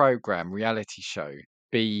any program, reality show,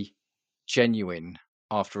 be genuine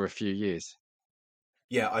after a few years?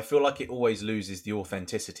 Yeah, I feel like it always loses the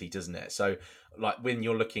authenticity, doesn't it? So, like when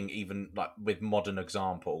you're looking even like with modern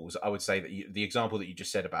examples, I would say that the example that you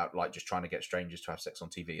just said about like just trying to get strangers to have sex on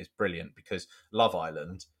TV is brilliant, because Love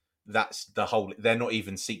Island, that's the whole. They're not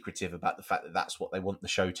even secretive about the fact that that's what they want the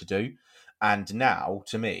show to do. And now,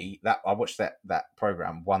 to me, that I watched that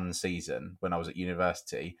program one season when I was at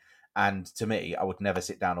university, and to me, I would never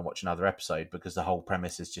sit down and watch another episode because the whole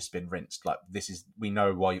premise has just been rinsed. Like, we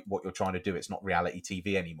know what you're trying to do. It's not reality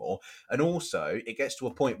TV anymore. And also, it gets to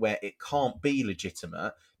a point where it can't be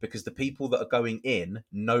legitimate because the people that are going in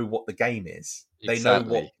know what the game is. They know what,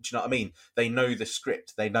 do Exactly. you know what I mean? They know the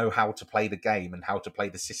script. They know how to play the game and how to play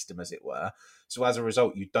the system, as it were. So as a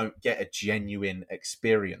result, you don't get a genuine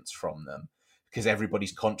experience from them, because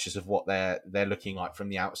everybody's conscious of what they're looking like from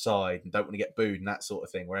the outside and don't want to get booed and that sort of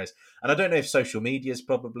thing. Whereas, and I don't know if social media's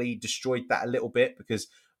probably destroyed that a little bit, because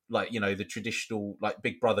like, the traditional like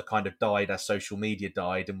Big Brother kind of died as social media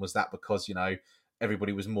died. And was that because,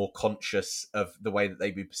 everybody was more conscious of the way that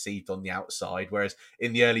they'd be perceived on the outside? Whereas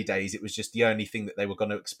in the early days, it was just the only thing that they were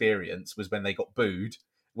going to experience was when they got booed,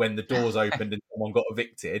 when the doors opened and someone got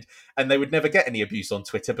evicted, and they would never get any abuse on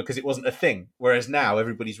Twitter because it wasn't a thing. Whereas now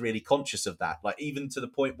everybody's really conscious of that. Like, even to the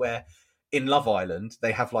point where in Love Island,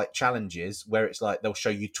 they have like challenges where it's like they'll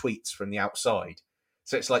show you tweets from the outside.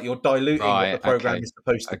 So it's like you're diluting what the Right. program Okay. is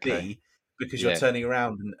supposed to Okay. be because you're Yeah. turning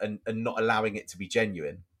around and not allowing it to be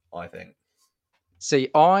genuine, I think. See,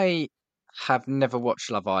 I have never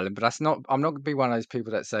watched Love Island, but I'm not gonna be one of those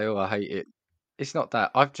people that say, "Oh, I hate it." It's not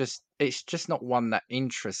that. It's just not one that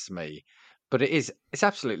interests me. But it's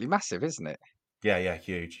absolutely massive, isn't it? Yeah,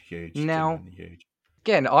 huge, Now, genuinely huge.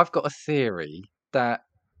 again, I've got a theory that,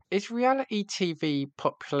 is reality TV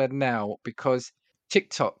popular now because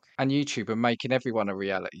TikTok and YouTube are making everyone a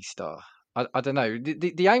reality star? I don't know.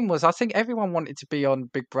 The aim was, I think everyone wanted to be on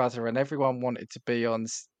Big Brother and everyone wanted to be on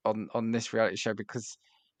this reality show because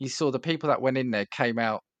you saw the people that went in there came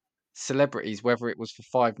out celebrities, whether it was for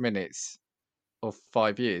 5 minutes or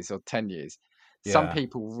 5 years or 10 years. Some Yeah.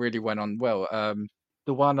 people really went on well.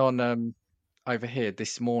 The one on over here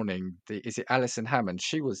this morning, is it Alison Hammond?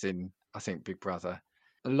 She was in, I think, Big Brother.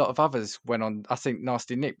 a lot of others went on. I think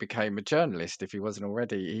Nasty Nick became a journalist if he wasn't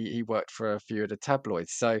already. He worked for a few of the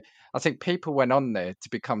tabloids. So I think people went on there to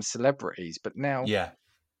become celebrities, but now Yeah.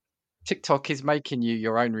 TikTok is making you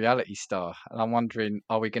your own reality star. And I'm wondering,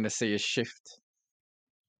 are we going to see a shift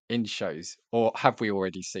in shows, or have we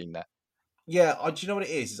already seen that? Yeah, do you know what it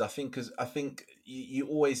is? Is I think because I think you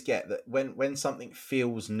always get that when something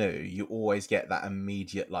feels new, you always get that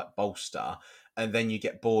immediate like bolster, and then you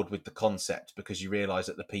get bored with the concept because you realise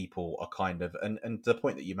that the people are kind of and the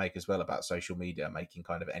point that you make as well about social media making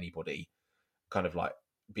kind of anybody kind of like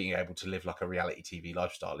being able to live like a reality TV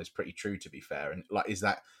lifestyle is pretty true, to be fair. And like, is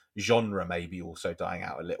that genre maybe also dying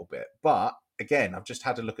out a little bit? But again, I've just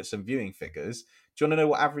had a look at some viewing figures. Do you want to know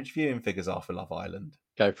what average viewing figures are for Love Island?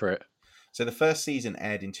 Go for it. So the first season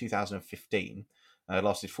aired in 2015,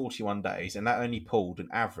 lasted 41 days, and that only pulled an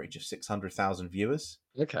average of 600,000 viewers.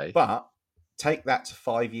 Okay. But take that to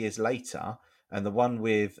 5 years later, and the one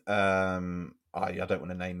with I don't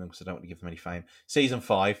want to name them because I don't want to give them any fame. Season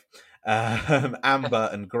 5, Amber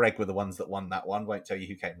and Greg were the ones that won that one. Won't tell you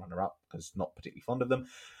who came runner-up because not particularly fond of them.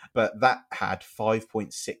 But that had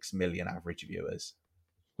 5.6 million average viewers,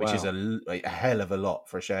 which is a hell of a lot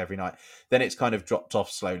for a show every night. Then it's kind of dropped off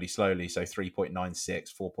slowly. So 3.96,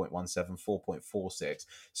 4.17, 4.46.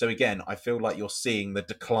 So again, I feel like you're seeing the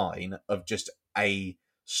decline of just a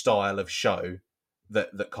style of show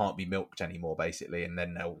that can't be milked anymore, basically. And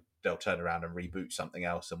then they'll turn around and reboot something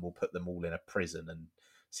else, and we'll put them all in a prison and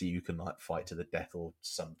see who can like fight to the death or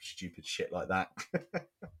some stupid shit like that.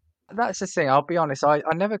 That's the thing. I'll be honest. I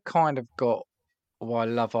never kind of got why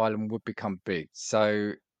Love Island would become big.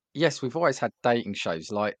 So yes, we've always had dating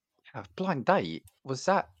shows like Blind Date. Was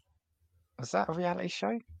that a reality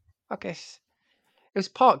show? I guess it was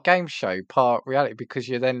part game show, part reality, because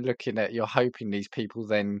you're then you're hoping these people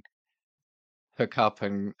then hook up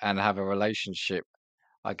and have a relationship,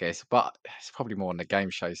 I guess. But it's probably more on the game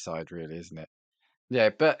show side, really, isn't it? Yeah,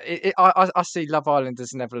 but I see Love Island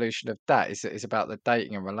as an evolution of that. It's about the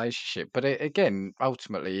dating and relationship, but again,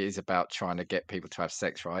 ultimately, it is about trying to get people to have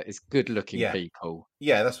sex, right? It's good-looking Yeah. people.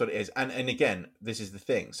 Yeah, that's what it is. And again, this is the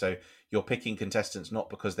thing. So you're picking contestants not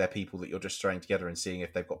because they're people that you're just throwing together and seeing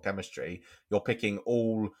if they've got chemistry. You're picking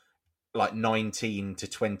all like 19 to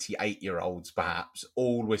 28-year-olds, perhaps,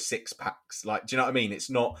 all with six packs. Like, do you know what I mean? It's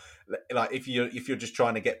not like if you're just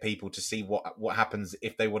trying to get people to see what happens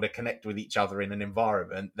if they want to connect with each other in an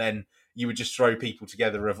environment, then you would just throw people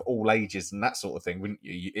together of all ages and that sort of thing, wouldn't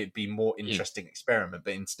you? It'd be more interesting experiment.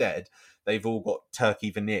 But instead, they've all got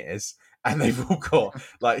turkey veneers and they've all got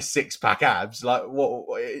like six-pack abs. Like,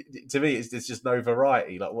 what to me, there's just no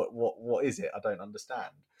variety. Like, what is it? I don't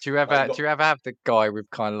understand. Do you ever have the guy with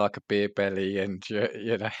kind of like a beer belly and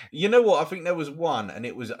you know? You know what? I think there was one, and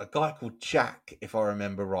it was a guy called Jack, if I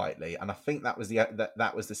remember rightly, and I think that was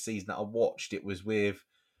the season that I watched. It was with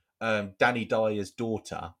Danny Dyer's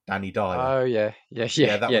daughter, Danny Dyer. Oh yeah,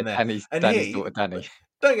 that one there. Danny's daughter, Danny.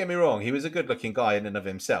 Don't get me wrong; he was a good-looking guy in and of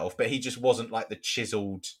himself, but he just wasn't like the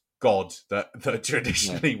chiseled god that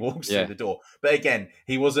traditionally walks through the door. But again,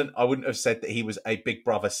 he wasn't. I wouldn't have said that he was a Big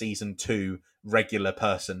Brother season 2 regular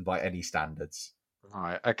person by any standards.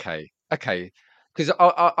 Right. Okay. Because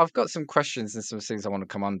I've got some questions and some things I want to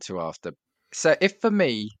come on to after. So, if for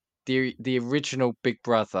me, the original Big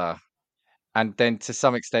Brother, and then to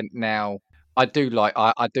some extent now, I do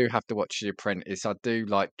have to watch The Apprentice. I do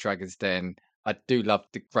like Dragon's Den. I do love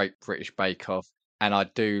the Great British Bake Off, and I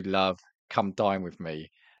do love Come Dine With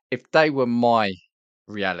Me. If they were my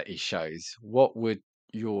reality shows, what would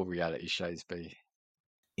your reality shows be?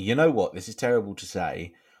 You know what? This is terrible to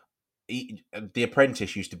say. The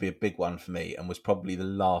Apprentice used to be a big one for me and was probably the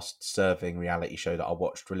last serving reality show that I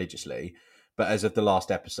watched religiously. But as of the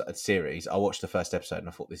last episode series, I watched the first episode and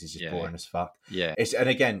I thought this is just boring as fuck. Yeah. And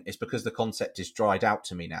again, it's because the concept is dried out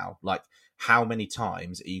to me now. Like, how many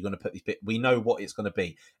times are you going to put these we know what it's going to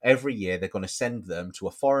be. Every year they're going to send them to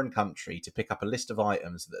a foreign country to pick up a list of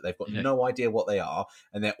items that they've got no idea what they are,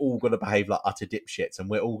 and they're all going to behave like utter dipshits, and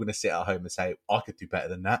we're all going to sit at home and say, I could do better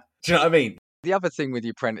than that. Do you know what I mean? The other thing with The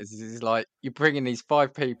Apprentice is like you're bringing these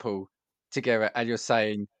 5 people together and you're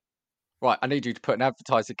saying, right, I need you to put an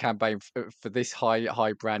advertising campaign for this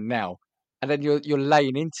high brand now. And then you're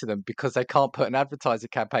laying into them because they can't put an advertising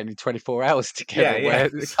campaign in 24 hours together, where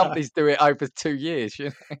the companies do it over 2 years. You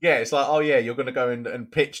know? Yeah, it's like, oh yeah, you're going to go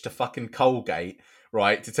and pitch to fucking Colgate,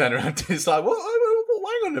 right, to turn around to, it's like, well,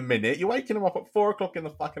 hang on a minute, you're waking them up at 4 o'clock in the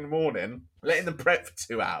fucking morning, letting them prep for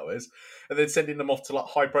 2 hours, and then sending them off to like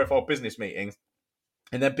high-profile business meetings.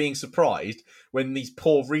 and then being surprised when these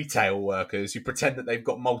poor retail workers who pretend that they've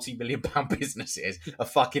got multi-million-pound businesses are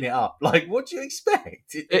fucking it up. Like, what do you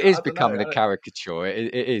expect? It I is don't becoming know. a caricature.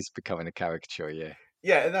 It is becoming a caricature, yeah.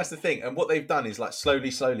 Yeah, and that's the thing. And what they've done is like slowly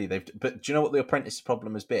they've. But do you know what the Apprentice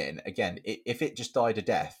problem has been? Again, if it just died a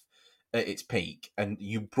death at its peak and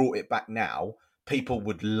you brought it back now, people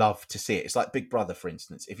would love to see it. It's like Big Brother, for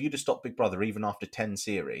instance. If you'd have stopped Big Brother even after 10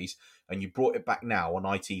 series and you brought it back now on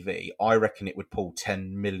ITV, I reckon it would pull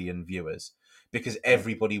 10 million viewers because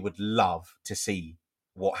everybody would love to see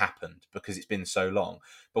what happened because it's been so long.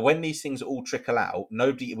 But when these things all trickle out,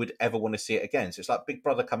 nobody would ever want to see it again. So it's like Big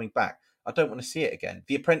Brother coming back. I don't want to see it again.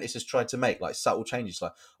 The Apprentice has tried to make like subtle changes,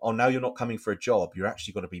 like, oh, now you're not coming for a job. You're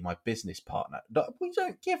actually going to be my business partner. We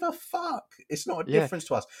don't give a fuck. It's not a difference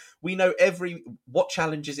to us. We know what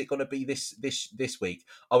challenge is it going to be this week?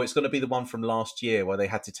 Oh, it's going to be the one from last year where they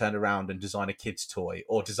had to turn around and design a kid's toy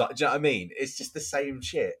or design. Do you know what I mean? It's just the same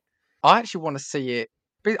shit. I actually want to see it.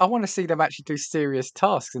 I want to see them actually do serious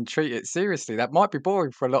tasks and treat it seriously. That might be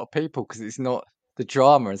boring for a lot of people because it's not the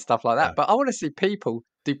drama and stuff like that. Yeah. But I want to see people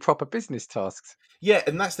do proper business tasks. Yeah,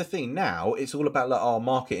 and that's the thing. Now it's all about like our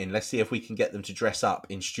marketing. Let's see if we can get them to dress up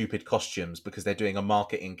in stupid costumes because they're doing a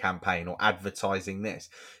marketing campaign or advertising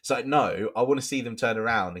this. So no, I want to see them turn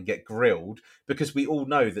around and get grilled because we all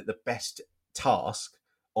know that the best task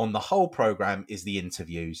on the whole program is the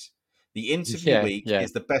interviews. The interview week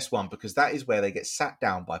is the best one because that is where they get sat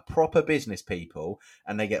down by proper business people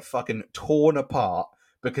and they get fucking torn apart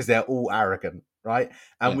because they're all arrogant, right?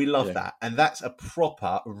 And we love that. And that's a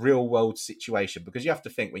proper real world situation because you have to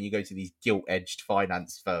think when you go to these gilt-edged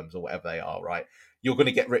finance firms or whatever they are, right? You're going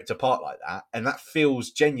to get ripped apart like that. And that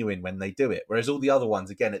feels genuine when they do it. Whereas all the other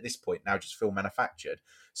ones, again, at this point now just feel manufactured.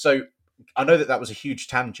 So I know that was a huge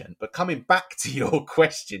tangent, but coming back to your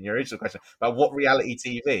question, your original question about what reality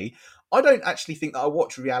TV, I don't actually think that I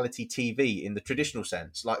watch reality TV in the traditional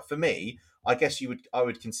sense. Like for me, I guess I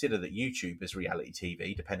would consider that YouTube is reality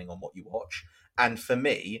TV, depending on what you watch. And for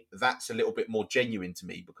me, that's a little bit more genuine to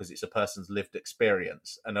me because it's a person's lived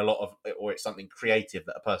experience and or it's something creative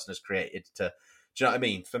that a person has created to. Do you know what I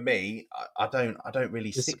mean? For me, I don't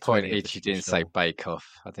really stick to any of the you didn't say Bake Off.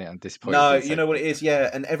 I think I'm disappointed. No, you know what it is, yeah.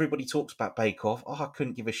 And everybody talks about Bake Off. Oh, I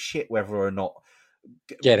couldn't give a shit whether or not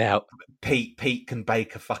Get out. Pete can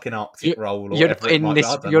bake a fucking Arctic roll or you're whatever not in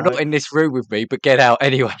this. You're not in this room with me, but get out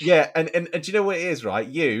anyway. Yeah, and do you know what it is, right?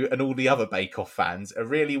 You and all the other Bake Off fans are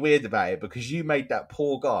really weird about it because you made that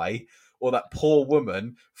poor guy or that poor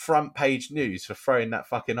woman front page news for throwing that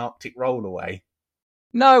fucking Arctic roll away.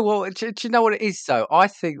 No, well, do you know what it is? Though I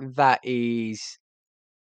think that is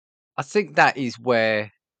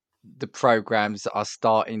where the programs are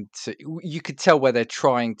starting to. You could tell where they're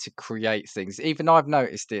trying to create things. Even I've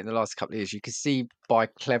noticed it in the last couple of years. You can see by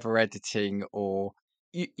clever editing or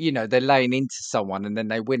you know they're laying into someone and then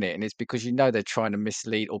they win it, and it's because they're trying to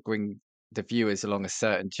mislead or bring the viewers along a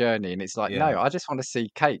certain journey. And it's like, no, I just want to see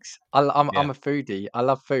cakes. I'm a foodie. I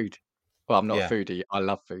love food. Well, I'm not a foodie. I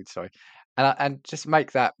love food. Sorry. And just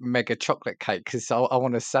make that mega chocolate cake because I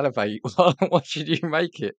want to salivate while watching you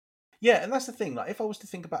make it. Yeah, and that's the thing. Like, if I was to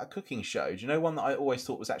think about a cooking show, do you know one that I always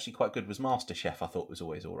thought was actually quite good was MasterChef? I thought was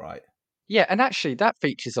always all right. Yeah, and actually that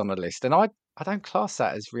features on a list, and I don't class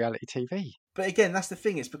that as reality TV. But again, that's the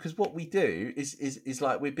thing. It's because what we do is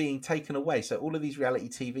like we're being taken away. So all of these reality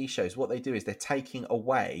TV shows, what they do is they're taking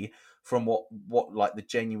away from what like the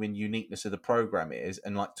genuine uniqueness of the program is,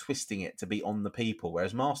 and like twisting it to be on the people.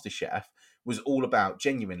 Whereas MasterChef was all about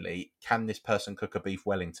genuinely, can this person cook a beef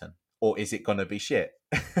Wellington, or is it going to be shit?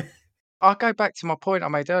 I'll go back to my point I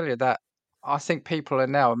made earlier that I think people are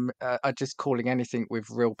now are just calling anything with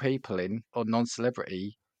real people in or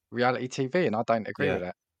non-celebrity reality TV, and I don't agree with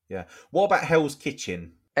that. Yeah. What about Hell's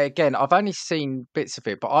Kitchen? Again, I've only seen bits of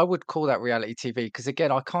it, but I would call that reality TV because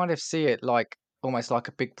again, I kind of see it like almost like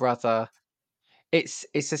a Big Brother. It's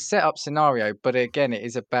a set up scenario, but again, it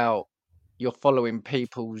is about you're following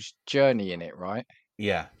people's journey in it, right?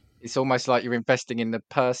 Yeah. It's almost like you're investing in the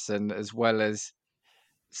person as well as.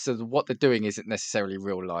 So what they're doing isn't necessarily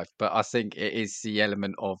real life, but I think it is the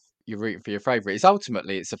element of you're rooting for your favorite. It's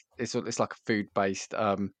ultimately it's like a food based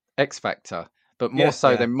X Factor, but more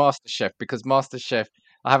than MasterChef because MasterChef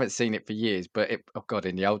I haven't seen it for years, but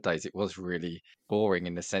in the old days it was really boring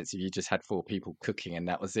in the sense of you just had 4 people cooking and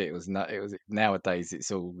that was it. It was nowadays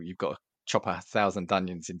it's all you've got to chop 1,000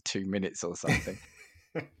 onions in 2 minutes or something.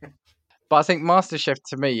 But I think MasterChef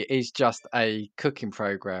to me is just a cooking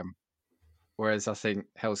program. Whereas I think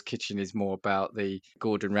Hell's Kitchen is more about the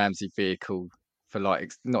Gordon Ramsay vehicle for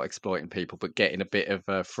like not exploiting people, but getting a bit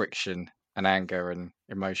of friction and anger and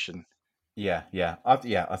emotion. Yeah. I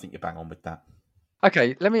think you're bang on with that.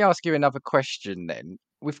 Okay, let me ask you another question then.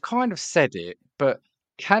 We've kind of said it, but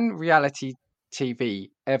can reality TV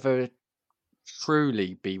ever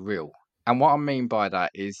truly be real? And what I mean by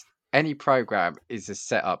that is any program is a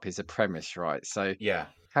setup, is a premise, right? So Yeah.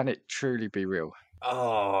 can it truly be real?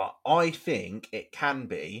 I think it can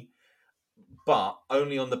be, but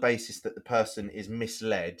only on the basis that the person is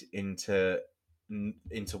misled into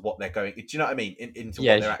what they're going. Do you know what I mean? Into what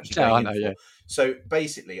Yeah, they're actually no, going I in know, for. yeah. So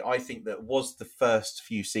basically, I think that was the first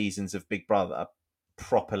few seasons of Big Brother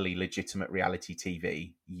properly legitimate reality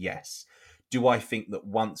TV. Yes. Do I think that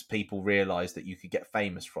once people realised that you could get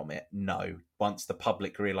famous from it? No. Once the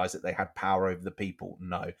public realised that they had power over the people?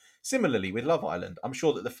 No. Similarly with Love Island, I'm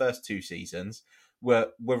sure that the first two seasons were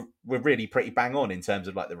really pretty bang on in terms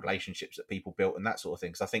of like the relationships that people built and that sort of thing.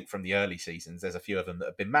 Because I think from the early seasons, there's a few of them that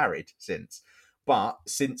have been married since. But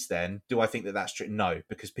since then, do I think that that's true? No,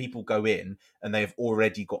 because people go in and they have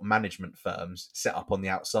already got management firms set up on the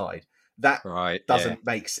outside. That Right, yeah. doesn't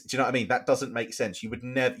make. Do you know what I mean? That doesn't make sense. You would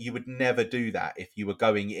never do that if you were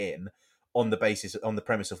going in on the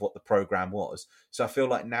premise of what the program was. So I feel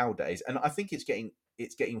like nowadays, and I think it's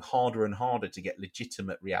getting harder and harder to get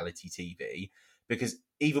legitimate reality TV, because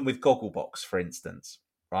even with Gogglebox, for instance,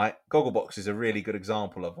 right? Gogglebox is a really good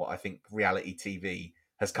example of what I think reality TV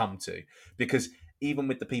has come to, because even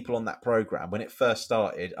with the people on that program, when it first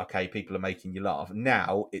started, okay, people are making you laugh.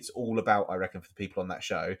 Now it's all about, I reckon, for the people on that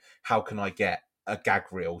show, how can I get a gag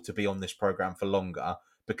reel to be on this program for longer?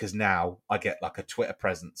 Because now I get like a Twitter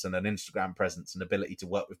presence and an Instagram presence and ability to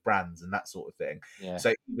work with brands and that sort of thing. Yeah.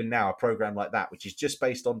 So even now, a program like that, which is just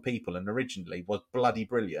based on people and originally was bloody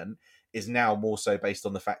brilliant, is now more so based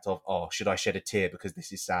on the fact of, oh, should I shed a tear because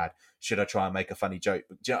this is sad? Should I try and make a funny joke?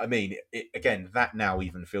 Do you know what I mean? Again, that now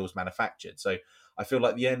even feels manufactured. So I feel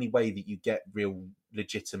like the only way that you get real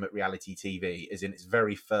legitimate reality TV is in its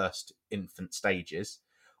very first infant stages,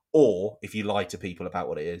 or if you lie to people about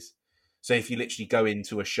what it is. So if you literally go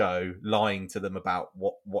into a show lying to them about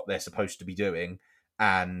what they're supposed to be doing,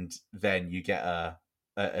 and then you get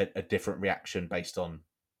a different reaction based on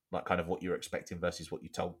like kind of what you're expecting versus what you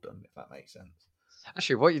told them, if that makes sense.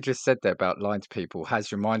 Actually, what you just said there about lying to people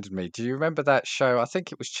has reminded me. Do you remember that show? I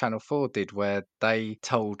think it was Channel 4 did, where they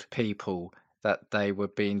told people that they were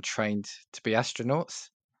being trained to be astronauts,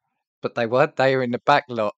 but they weren't. They were in the back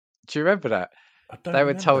lot. Do you remember that? I don't They were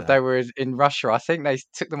remember told they that. were in Russia. I think they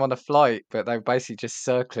took them on a flight, but they were basically just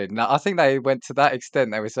circling. Now, I think they went to that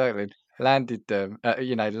extent. They were circling, landed them,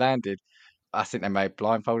 landed. I think they may have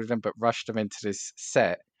blindfolded them, but rushed them into this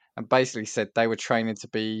set and basically said they were training to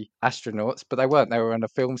be astronauts, but they weren't. They were on a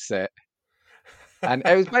film set. And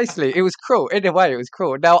it was basically, it was cruel. In a way, it was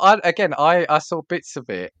cruel. Now, I saw bits of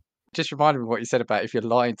it. Just reminded me of what you said about if you're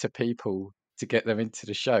lying to people to get them into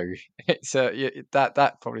the show. It's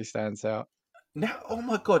that probably stands out. Now, oh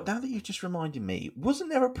my god! Now that you've just reminded me, wasn't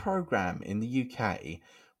there a program in the UK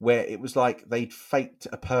where it was like they'd faked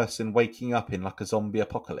a person waking up in like a zombie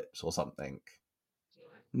apocalypse or something?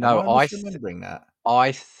 Am No, I misremembering that?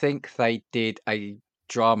 I think they did a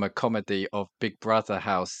drama comedy of Big Brother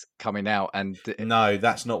House coming out, and No,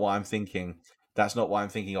 that's not what I'm thinking. That's not what I'm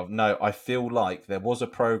thinking of. No, I feel like there was a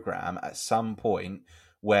program at some point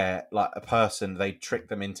where like a person, they tricked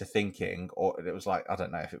them into thinking, or it was like, I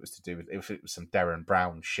don't know if it was to do with, if it was some Darren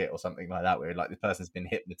Brown shit or something like that, where like the person's been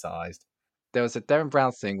hypnotized. there was a Darren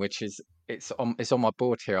Brown thing, which is it's on my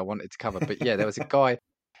board here. I wanted to cover, but yeah, there was a guy.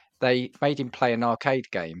 They made him play an arcade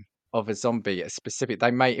game of a zombie, a specific.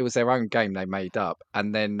 It was their own game they made up,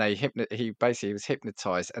 and then he basically was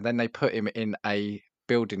hypnotized, and then they put him in a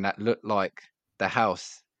building that looked like the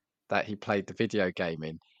house that he played the video game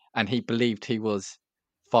in, and he believed he was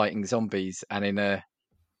fighting zombies, and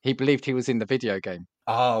he believed he was in the video game.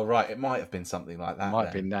 Oh, right. It might have been something like It that might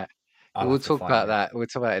have then. been that. I'll We'll have to talk find about it. that. We'll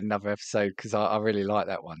talk about it in another episode because I really like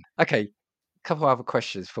that one. Okay, couple other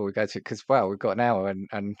questions before we go to it because we've got an hour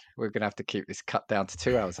and we're going to have to keep this cut down to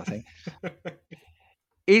 2 hours, I think.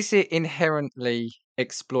 Is it inherently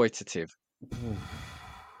exploitative?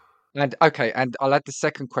 And okay, and I'll add the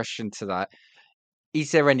second question to that.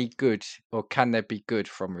 Is there any good or can there be good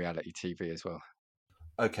from reality TV as well?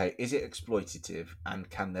 Okay, is it exploitative and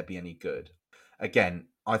can there be any good? Again,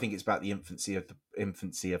 I think it's about the infancy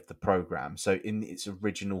of the program. So in its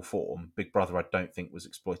original form, Big Brother I don't think was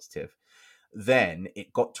exploitative. Then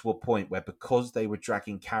it got to a point where, because they were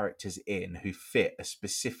dragging characters in who fit a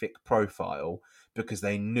specific profile, because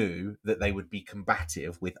they knew that they would be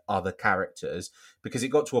combative with other characters, because it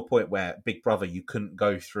got to a point where Big Brother, you couldn't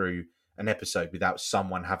go through an episode without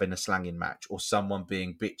someone having a slanging match, or someone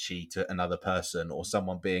being bitchy to another person, or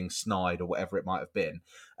someone being snide, or whatever it might have been.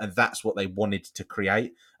 And that's what they wanted to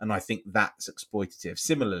create. And I think that's exploitative.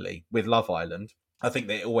 Similarly, with Love Island, I think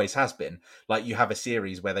that it always has been. Like, you have a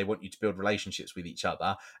series where they want you to build relationships with each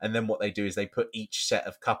other, and then what they do is they put each set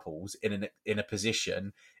of couples in a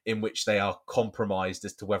position in which they are compromised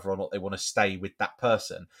as to whether or not they want to stay with that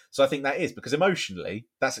person. So I think that is, because emotionally,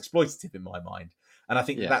 that's exploitative in my mind. And I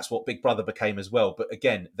think that's what Big Brother became as well. But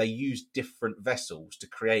again, they use different vessels to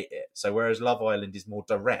create it. So whereas Love Island is more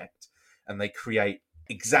direct, and they create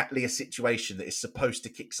exactly a situation that is supposed to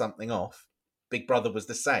kick something off, Big Brother was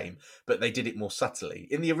the same, but they did it more subtly.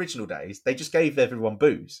 In the original days, they just gave everyone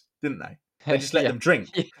booze, didn't they? They just let them drink,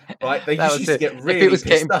 right? They just used to get really if it was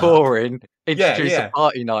getting boring, introduce a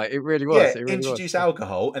party night. It really was. Yeah, introduce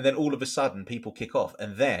alcohol, and then all of a sudden people kick off,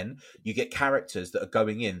 and then you get characters that are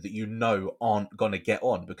going in that you know aren't going to get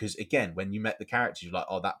on, because again, when you met the characters, you're like,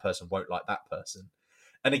 oh, that person won't like that person.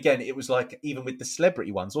 And again, it was like, even with the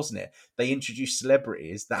celebrity ones, wasn't it? They introduced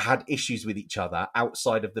celebrities that had issues with each other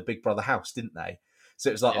outside of the Big Brother house, didn't they? So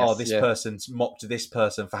it was like, this person's mocked this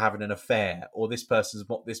person for having an affair, or this person's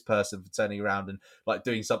mocked this person for turning around and like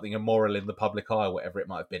doing something immoral in the public eye, or whatever it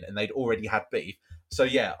might have been. And they'd already had beef. So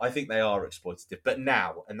yeah, I think they are exploitative. But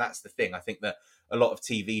now, and that's the thing, I think that a lot of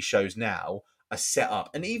TV shows now are set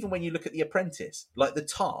up. And even when you look at The Apprentice, like the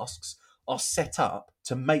tasks are set up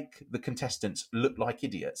to make the contestants look like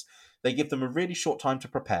idiots. They give them a really short time to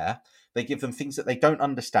prepare. They give them things that they don't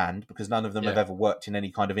understand, because none of them have ever worked in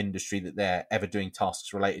any kind of industry that they're ever doing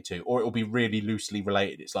tasks related to, or it'll be really loosely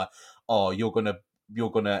related. It's like, oh, you're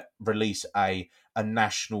gonna release a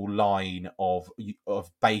national line of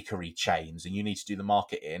bakery chains, and you need to do the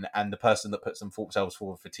marketing, and the person that puts themselves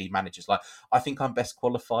forward for team managers, like, I think I'm best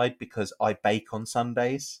qualified because I bake on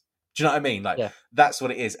Sundays. Do you know what I mean? Like, that's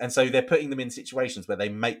what it is. And so they're putting them in situations where they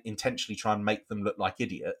intentionally try and make them look like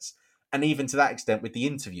idiots. And even to that extent with the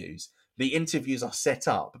interviews are set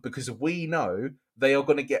up because we know they are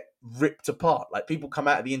going to get ripped apart. Like, people come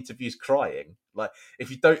out of the interviews crying. Like, if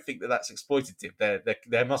you don't think that that's exploitative,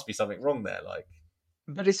 there must be something wrong there. Like,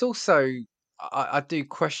 but it's also, I do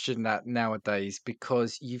question that nowadays,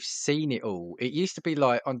 because you've seen it all. It used to be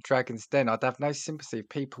like on Dragon's Den, I'd have no sympathy if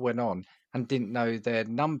people went on and didn't know their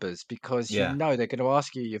numbers, because you know they're going to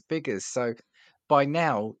ask you your figures. So by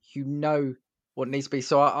now, you know what needs to be.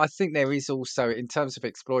 So I think there is also, in terms of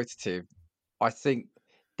exploitative, I think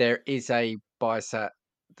there is a bias that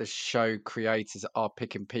the show creators are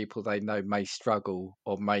picking people they know may struggle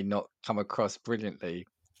or may not come across brilliantly,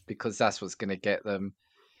 because that's what's going to get them.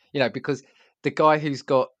 Because the guy who's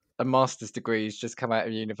got a master's degree, who's just come out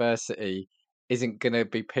of university, isn't going to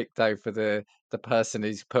be picked over the person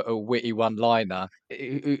who's put a witty one-liner,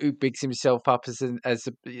 who bigs himself up as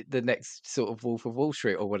the next sort of Wolf of Wall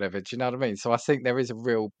Street or whatever. Do you know what I mean? So I think there is a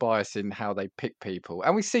real bias in how they pick people,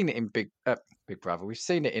 and we've seen it in Big Brother. We've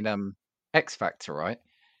seen it in X Factor, right?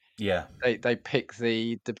 Yeah, they pick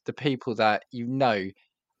the people that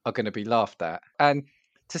are going to be laughed at, and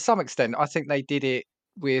to some extent, I think they did it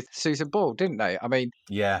with Susan Boyle, didn't they? I mean,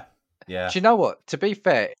 yeah. Do you know what? To be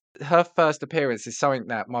fair, her first appearance is something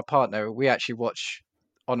that my partner, we actually watch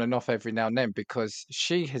on and off every now and then, because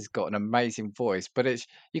she has got an amazing voice. But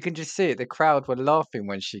you can just see it. The crowd were laughing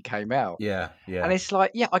when she came out. Yeah. And it's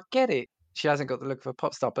like, yeah, I get it. She hasn't got the look of a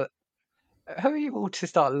pop star, but who are you all to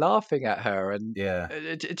start laughing at her? And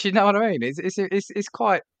do you know what I mean? It's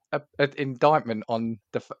quite an indictment on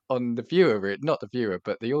the viewer, not the viewer,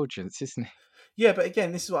 but the audience, isn't it? Yeah, but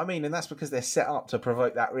again, this is what I mean, and that's because they're set up to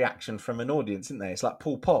provoke that reaction from an audience, isn't they? It's like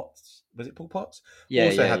Paul Potts. Was it Paul Potts? Yeah,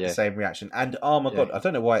 also had the same reaction. And oh my God, I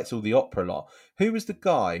don't know why it's all the opera lot. Who was the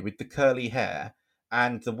guy with the curly hair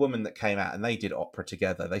and the woman that came out and they did opera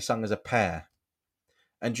together? They sung as a pair.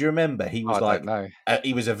 And do you remember he was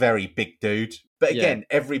he was a very big dude. But again,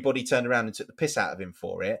 everybody turned around and took the piss out of him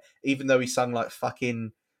for it, even though he sung like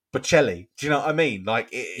fucking Bocelli. Do you know what I mean? Like,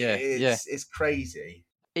 it's crazy.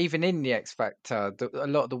 Even in the X Factor, a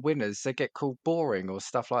lot of the winners, they get called boring or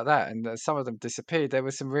stuff like that, and some of them disappeared. There were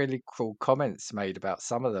some really cool comments made about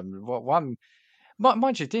some of them. One,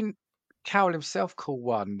 mind you, didn't Cowell himself call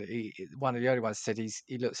one? One of the only ones said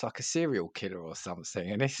he looks like a serial killer or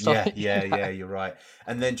something. And it's like, yeah, you're right.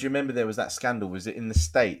 And then do you remember there was that scandal? Was it in the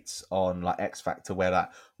States on like X Factor where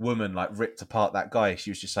that woman like ripped apart that guy?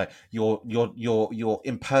 She was just like, "You're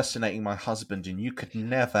impersonating my husband, and you could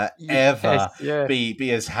never ever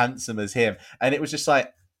be as handsome as him." And it was just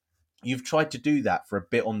like, you've tried to do that for a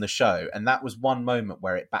bit on the show, and that was one moment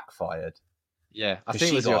where it backfired. Yeah, I 'Cause think it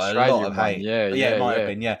she was the got a lot Australian of one. hate. Yeah, Yeah, it yeah, might have yeah,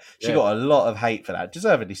 been. Yeah, she yeah, got a lot of hate for that,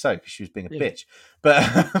 deservedly so, because she was being a yeah. bitch.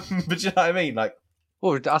 But but you know what I mean? Like,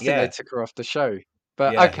 Well, I think they yeah, took her off the show.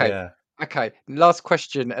 But yeah, okay, yeah. okay. Last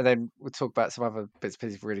question, and then we'll talk about some other bits and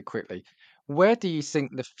pieces really quickly. Where do you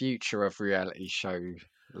think the future of reality show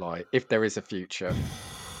lie, if there is a future?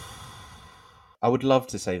 I would love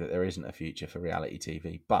to say that there isn't a future for reality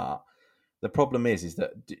TV, but the problem is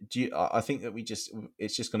that do you, I think that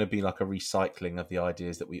it's just going to be like a recycling of the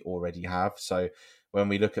ideas that we already have. So when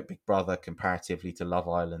we look at Big Brother comparatively to Love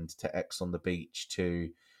Island, to X on the Beach, to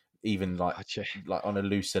even Gotcha. like on a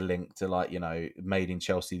looser link to like, you know, Made in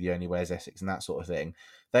Chelsea, The Only Wears Essex, and that sort of thing,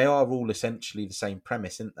 they are all essentially the same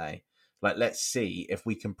premise, aren't they? Like, let's see if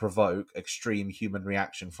we can provoke extreme human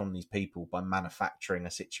reaction from these people by manufacturing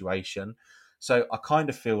a situation. So I kind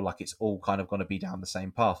of feel like it's all kind of going to be down the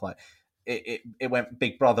same path. Like, it went,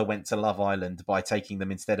 Big Brother went to Love Island by taking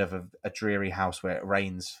them, instead of a dreary house where it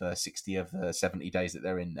rains for 60 of the 70 days that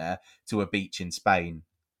they're in there, to a beach in Spain.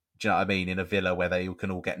 Do you know what I mean? In a villa where they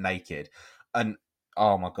can all get naked. And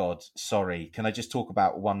oh my God, sorry. Can I just talk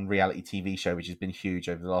about one reality TV show which has been huge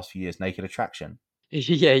over the last few years, Naked Attraction?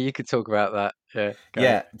 Yeah, you could talk about that. Yeah, go.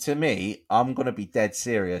 Yeah, to me, I'm going to be dead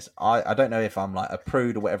serious. I don't know if I'm like a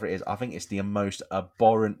prude or whatever it is. I think it's the most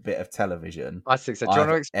abhorrent bit of television I think so. Do you want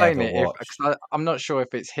I've to explain ever it? If watched. because I'm not sure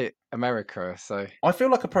if it's hit America, so I feel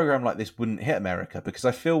like a program like this wouldn't hit America, because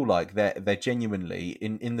I feel like they're genuinely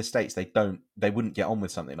in the States, they wouldn't get on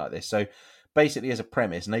with something like this. So basically, as a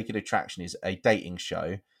premise, Naked Attraction is a dating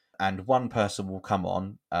show, and one person will come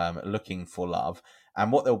on looking for love. And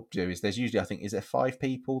what they'll do is, there's usually, I think, is there 5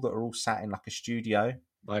 people that are all sat in like a studio.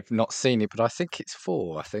 I've not seen it, but I think it's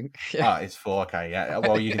 4. I think. Yeah. Ah, it's 4. Okay, yeah.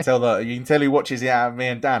 Well, you can tell who watches it out of me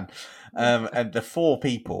and Dan. And the 4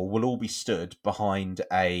 people will all be stood behind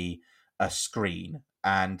a screen,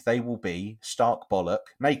 and they will be stark bollock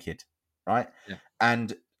naked, right? Yeah.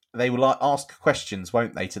 And they will like ask questions,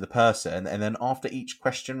 won't they, to the person, and then after each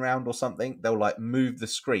question round or something, they'll like move the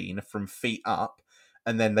screen from feet up,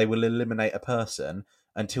 and then they will eliminate a person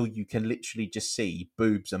until you can literally just see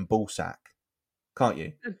boobs and ballsack, can't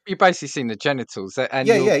you? You've basically seen the genitals, and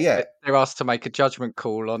Yeah, yeah, yeah, they're asked to make a judgment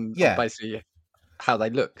call on yeah. basically how they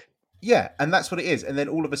look. Yeah, and that's what it is. And then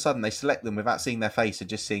all of a sudden they select them without seeing their face and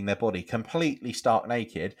just seeing their body, completely stark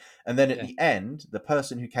naked. And then at Yeah. the end, the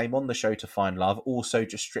person who came on the show to find love also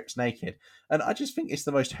just strips naked. And I just think it's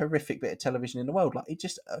the most horrific bit of television in the world. Like, it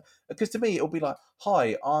just, because to me, it'll be like,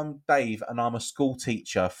 hi, I'm Dave and I'm a school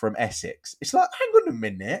teacher from Essex. It's like, hang on a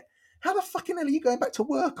minute. How the fucking hell are you going back to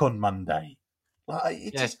work on Monday? Like,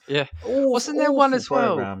 it's Yeah, just yeah. awful, Wasn't there one as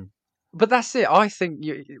well? program. But that's it. I think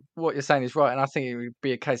what you're saying is right, and I think it would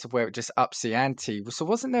be a case of where it just ups the ante. So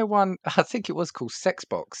wasn't there one? I think it was called Sex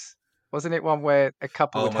Box. Wasn't it one where a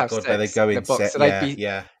couple Oh would my have God, where they sex go in a in box? set. So Yeah,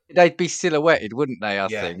 yeah, they'd be silhouetted, wouldn't they? I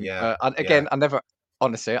yeah, think. yeah, Again, yeah.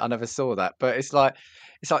 I never saw that. But it's like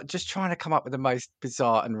just trying to come up with the most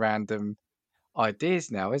bizarre and random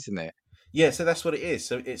ideas now, isn't it? Yeah, so that's what it is.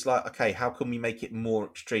 So it's like, okay, how can we make it more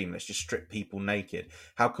extreme? Let's just strip people naked.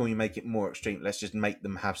 How can we make it more extreme? Let's just make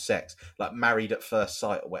them have sex. Like Married at First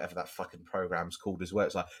Sight, or whatever that fucking program's called as well.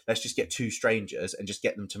 It's like, let's just get 2 strangers and just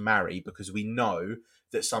get them to marry, because we know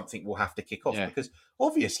that something will have to kick off. Yeah. Because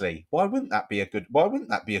obviously, why wouldn't that be a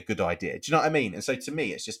good idea? Do you know what I mean? And so to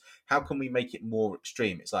me, it's just, how can we make it more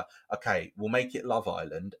extreme? It's like, okay, we'll make it Love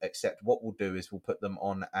Island, except what we'll do is we'll put them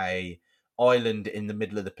on a island in the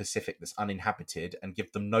middle of the Pacific that's uninhabited, and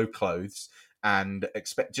give them no clothes, and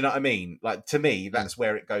expect, do you know what I mean? Like, to me, that's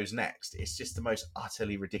where it goes next. It's just the most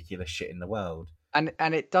utterly ridiculous shit in the world. And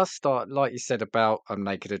it does start, like you said about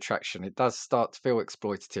Naked Attraction. It does start to feel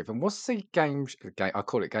exploitative. And what's the game? I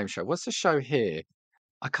call it game show. What's the show here?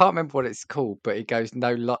 I can't remember what it's called, but it goes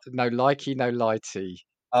no likey, no lighty.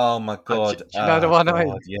 Oh my Do God. you know the one I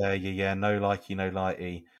mean? God. Yeah. No likey, no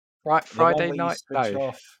lighty. Right, The one Friday where you night. switch No,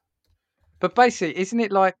 off. but basically, isn't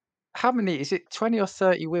it like how many? Is it 20 or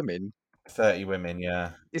 30 women? 30 women,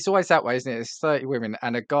 yeah. It's always that way, isn't it? It's 30 women,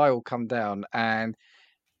 and a guy will come down and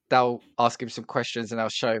they'll ask him some questions and they'll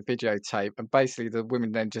show a videotape, and basically the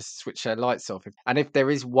women then just switch their lights off. And if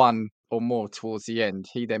there is one or more towards the end,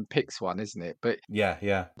 he then picks one, isn't it? But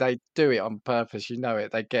Yeah. they do it on purpose, you know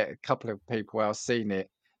it. They get a couple of people where I've seen it,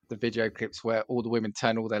 the video clips where all the women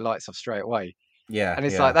turn all their lights off straight away. Yeah, And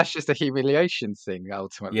it's yeah. like, that's just a humiliation thing,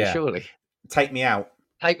 ultimately, Yeah. surely. Take me out.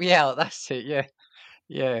 Take me out, that's it, yeah.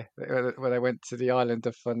 Yeah, where they went to the island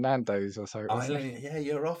of Fernando's or something, wasn't it? Yeah,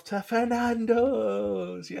 you're off to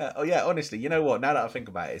Fernando's. Yeah. Oh, yeah, honestly, you know what? Now that I think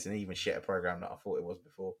about it, it's an even shitter program than I thought it was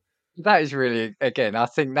before. That is really, again, I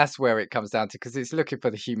think that's where it comes down to, because it's looking for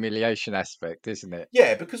the humiliation aspect, isn't it?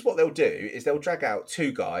 Yeah, because what they'll do is they'll drag out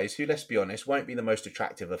two guys who, let's be honest, won't be the most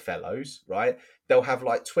attractive of fellows, right? They'll have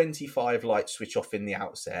like 25 lights switch off in the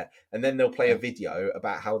outset, and then they'll play a video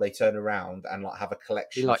about how they turn around and like have a He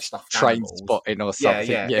collection of likes stuffed train animals. spotting or Yeah, something.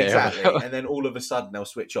 yeah, exactly. And then all of a sudden they'll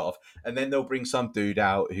switch off, and then they'll bring some dude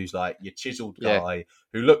out who's like your chiseled Yeah. guy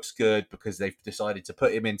who looks good because they've decided to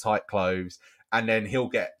put him in tight clothes. And then he'll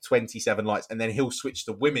get 27 likes, and then he'll switch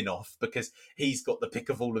the women off because he's got the pick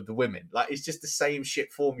of all of the women. Like, it's just the same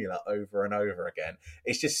shit formula over and over again.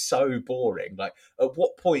 It's just so boring. Like, at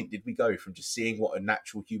what point did we go from just seeing what a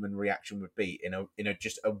natural human reaction would be in a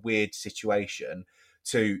just a weird situation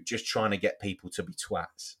to just trying to get people to be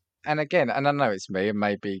twats? And again, and I know it's me, and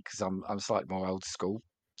maybe because I'm slightly more old school,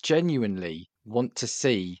 genuinely want to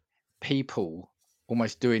see people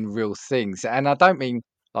almost doing real things. And I don't mean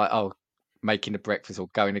like, oh, making the breakfast or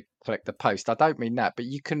going to collect the post. I don't mean that, but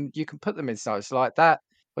you can put them in sites like that.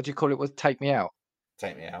 What do you call it? Was Take Me Out.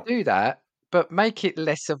 Take me out. Do that, but make it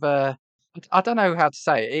less of a. I don't know how to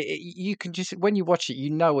say it. You can just, when you watch it, you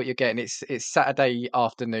know what you're getting. It's Saturday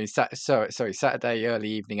afternoon, Saturday early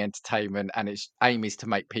evening entertainment, and its aim is to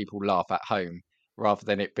make people laugh at home rather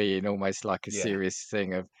than it being almost like a Yeah. serious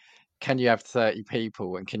thing of, can you have 30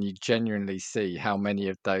 people and can you genuinely see how many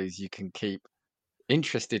of those you can keep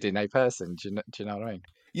interested in a person? Do you know what I mean?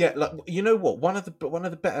 Yeah, like, you know what? One of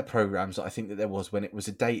the better programs that I think that there was when it was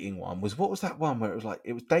a dating one was, what was that one where it was like,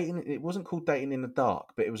 it was dating? It wasn't called Dating in the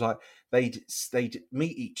Dark, but it was like they'd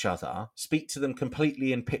meet each other, speak to them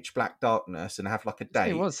completely in pitch black darkness, and have like a I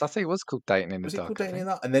think date. I think it was called Dating in the Was it Dark. called Dating in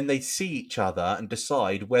the Dark? And then they'd see each other and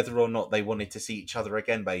decide whether or not they wanted to see each other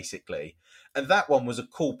again, basically. And that one was a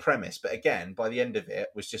cool premise, but again, by the end of it,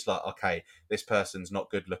 was just like, okay, this person's not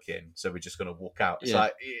good looking, so we're just going to walk out. It's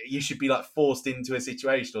like, you should be like forced into a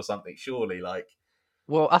situation or something, surely. Like,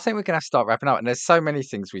 well, I think we're gonna have to start wrapping up. And there's so many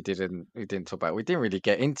things we didn't talk about. We didn't really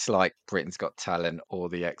get into like Britain's Got Talent or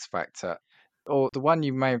The X Factor, or the one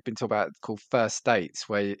you may have been talking about called First Dates,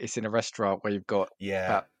 where it's in a restaurant where you've got yeah,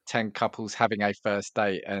 about 10 couples having a first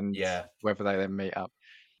date and yeah. whether they then meet up.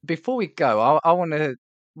 Before we go, I want to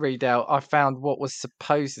read out. I found what was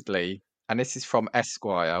supposedly, and this is from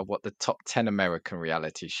Esquire, what the top 10 American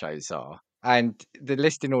reality shows are. And the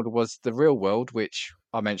list in order was The Real World, which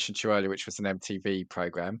I mentioned to you earlier, which was an MTV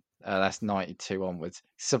program. That's 92 onwards.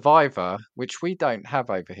 Survivor, which we don't have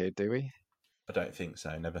over here, do we? I don't think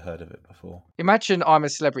so. Never heard of it before. Imagine I'm a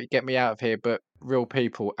Celebrity, Get Me Out of Here, but real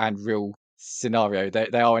people and real scenario.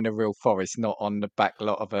 They are in a real forest, not on the back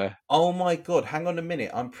lot of a. Oh my god, hang on a minute.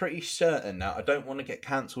 I'm pretty certain now. I don't want to get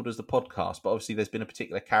cancelled as the podcast, but obviously there's been a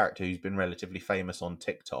particular character who's been relatively famous on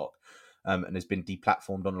TikTok, and has been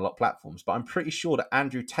deplatformed on a lot of platforms. But I'm pretty sure that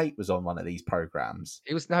Andrew Tate was on one of these programs.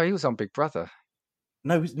 He was on Big Brother.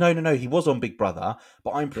 No. He was on Big Brother,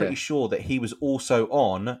 but I'm pretty sure that he was also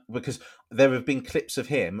on, because there have been clips of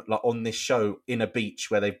him like on this show in a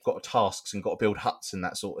beach where they've got tasks and got to build huts and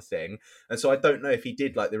that sort of thing. And so I don't know if he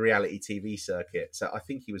did like the reality TV circuit. So I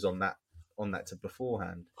think he was on that to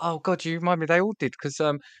beforehand. Oh God, you remind me. They all did, because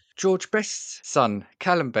George Best's son,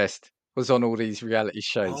 Callum Best, was on all these reality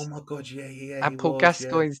shows. Oh my god, yeah. And Paul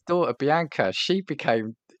Gascoigne's daughter, Bianca, she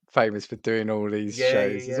became famous for doing all these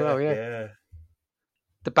shows as well. Yeah.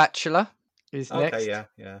 The Bachelor is next. Okay,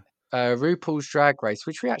 yeah. RuPaul's Drag Race,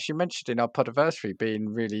 which we actually mentioned in our podiversary, being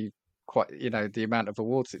really quite, the amount of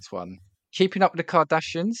awards it's won. Keeping Up with the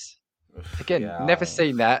Kardashians. Again, never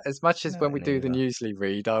seen that. As much as when we do the Newsly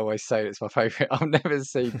read, I always say it's my favourite. I've never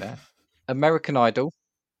seen that. American Idol.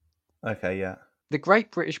 Okay, yeah. The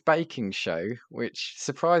Great British Baking Show, which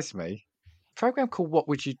surprised me. A program called What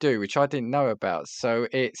Would You Do, which I didn't know about. So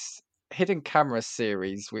it's hidden camera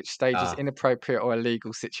series which stages inappropriate or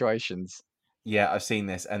illegal situations. Yeah, I've seen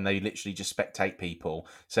this, and they literally just spectate people.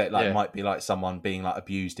 So it might be like someone being like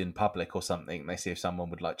abused in public or something. They see if someone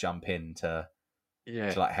would like jump in to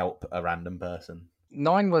like help a random person.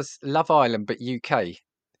 9 was Love Island, but UK,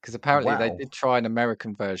 because apparently they did try an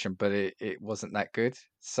American version, but it wasn't that good.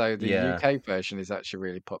 So the UK version is actually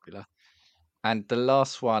really popular. And the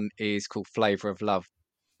last one is called Flavour of Love.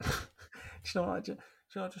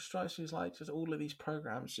 It just strikes me as like just all of these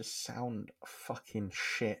programs just sound fucking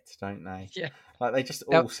shit, don't they? Yeah. Like they just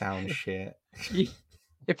all sound shit.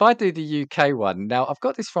 If I do the UK one, now I've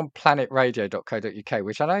got this from planetradio.co.uk,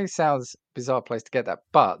 which I know sounds a bizarre place to get that,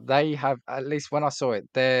 but they have, at least when I saw it,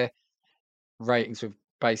 their ratings were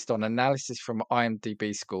based on analysis from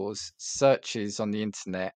IMDb scores, searches on the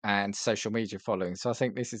internet, and social media following. So I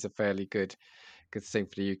think this is a fairly good thing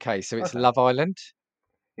for the UK. So it's Love Island.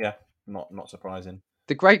 Yeah, not surprising.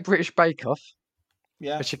 The Great British Bake Off.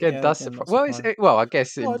 Yeah, which again yeah, does again, not well. surprised. Well, I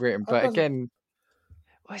guess in Well, Britain, it but doesn't. again,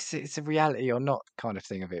 well, it's a reality or not kind of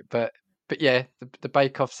thing of it. But yeah, the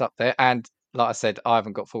Bake Off's up there, and like I said, I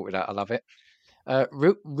haven't got fault with that. I love it.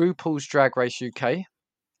 RuPaul's Drag Race UK,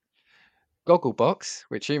 Gogglebox,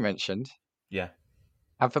 which you mentioned. Yeah.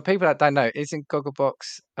 And for people that don't know, isn't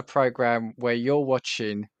Gogglebox a program where you're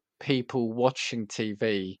watching people watching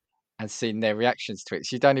TV and seeing their reactions to it?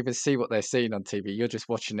 So you don't even see what they're seeing on TV. You're just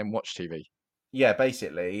watching them watch TV. Yeah,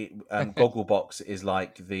 basically, Gogglebox is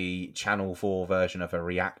like the Channel 4 version of a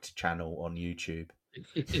React channel on YouTube.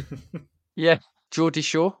 Yeah, Geordie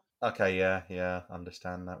Shore. Okay, yeah,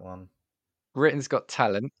 understand that one. Britain's Got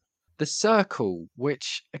Talent. The Circle,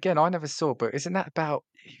 which again I never saw, but isn't that about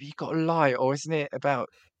you got to lie, or isn't it about?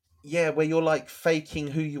 Yeah, where you're like faking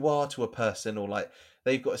who you are to a person, or like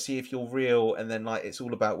they've got to see if you're real, and then like it's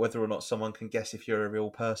all about whether or not someone can guess if you're a real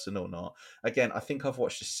person or not. Again, I think I've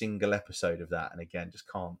watched a single episode of that, and again,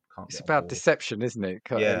 just can't It's get on about board. deception, isn't it?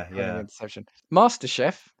 Yeah, Cunning yeah. and deception.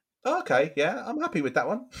 MasterChef. Okay, yeah, I'm happy with that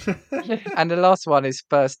one. And the last one is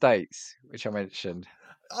First Dates, which I mentioned.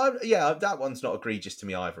 Yeah, that one's not egregious to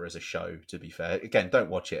me either as a show, to be fair. Again, don't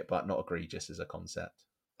watch it, but not egregious as a concept.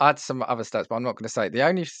 I had some other stats, but I'm not going to say it. The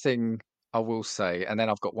only thing I will say, and then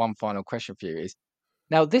I've got one final question for you, is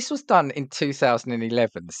now this was done in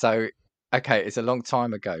 2011. So, okay, it's a long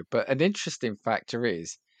time ago. But an interesting factor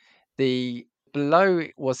is the below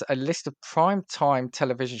was a list of prime time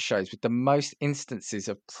television shows with the most instances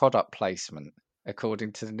of product placement,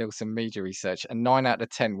 according to the Nielsen Media Research, and 9 out of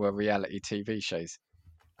 10 were reality TV shows.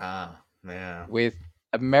 Ah, yeah. With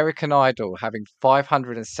American Idol having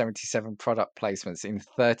 577 product placements in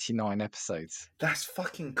 39 episodes. That's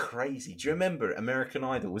fucking crazy. Do you remember American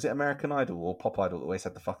Idol? Was it American Idol or Pop Idol that always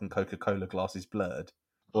had the fucking Coca-Cola glasses blurred?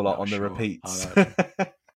 Or like on the repeats?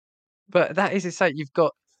 But that is to say, you've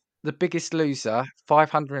got The Biggest Loser,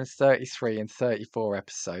 533 and 34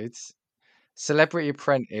 episodes. Celebrity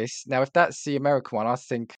Apprentice. Now, if that's the American one, I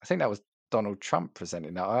think that was Donald Trump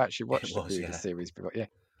presenting that. I actually watched the series before. Yeah.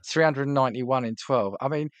 391 in 12. I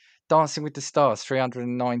mean, Dancing with the Stars,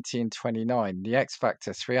 390 in 29. The X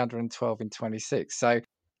Factor, 312 in 26. So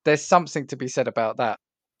there's something to be said about that.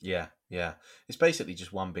 Yeah. It's basically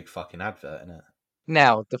just one big fucking advert, isn't it?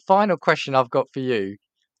 Now, the final question I've got for you,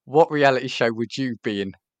 what reality show would you be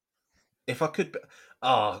in? If I could...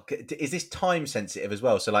 is this time sensitive as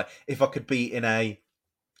well? So like, if I could be in a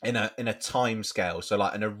time scale, so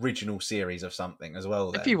like an original series of something as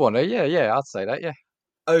well then? If you want to, yeah, I'd say that, yeah.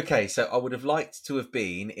 Okay, so I would have liked to have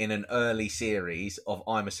been in an early series of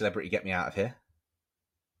I'm a Celebrity, Get Me Out of Here.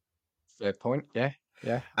 Fair point, yeah.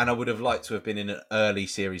 And I would have liked to have been in an early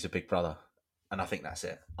series of Big Brother. And I think that's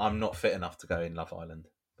it. I'm not fit enough to go in Love Island,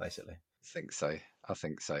 basically. I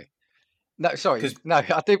think so. No, sorry. No,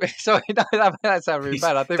 I think. Sorry, no, that sounds really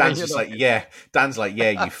bad. I think Dan's just like, yeah. Dan's like,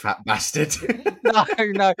 yeah, you fat bastard.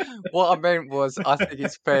 No. What I meant was, I think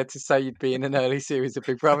it's fair to say you'd be in an early series of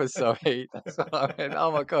Big Brother. Sorry, that's what I meant.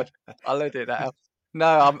 Oh my god, I'll edit that out. No,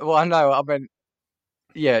 I meant,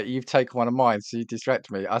 yeah, you've taken one of mine, so you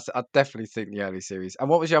distracted me. I definitely think the early series. And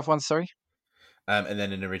what was the other one? Sorry. And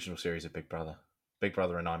then an original series of Big Brother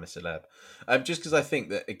and I'm a Celeb. Just because I think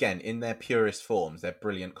that, again, in their purest forms, they're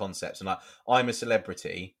brilliant concepts. And like, I'm a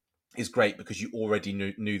Celebrity is great because you already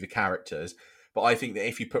knew the characters. But I think that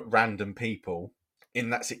if you put random people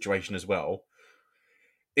in that situation as well,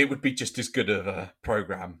 it would be just as good of a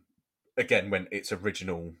program, again, when it's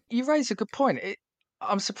original. You raise a good point.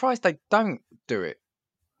 I'm surprised they don't do it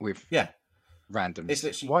with randoms. It's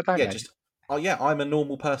literally, why don't they? Just, oh yeah, I'm a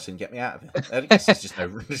normal person. Get me out of it. I guess there's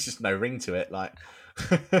just no ring to it. Like,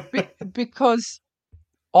 because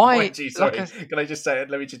Mind you, sorry, can I just say?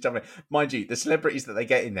 Let me just jump in. Mind you, the celebrities that they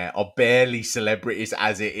get in there are barely celebrities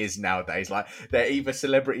as it is nowadays. Like, they're either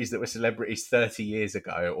celebrities that were celebrities 30 years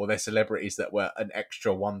ago, or they're celebrities that were an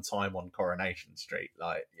extra one time on Coronation Street.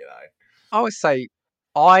 Like, you know, I would say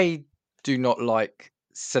I do not like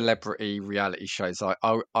celebrity reality shows.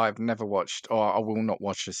 I've never watched, or I will not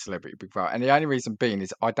watch a Celebrity Big Brother. And the only reason being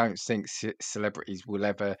is I don't think celebrities will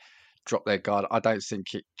ever drop their guard. I don't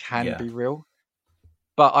think it can be real.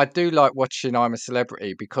 But I do like watching I'm a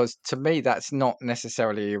Celebrity, because to me that's not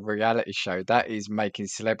necessarily a reality show. That is making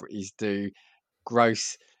celebrities do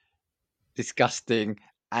gross, disgusting,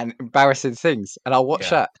 and embarrassing things, and I'll watch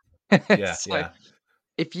that.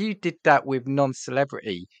 If you did that with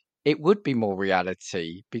non-celebrity, it would be more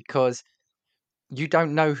reality, because you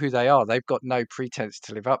don't know who they are. They've got no pretense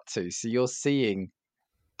to live up to. So you're seeing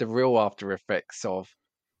the real after effects of,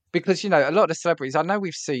 because, you know, a lot of the celebrities, I know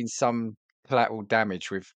we've seen some collateral damage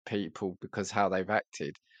with people because how they've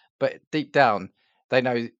acted, but deep down, they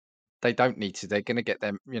know they don't need to. They're going to get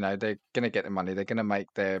them, they're going to get the money. They're going to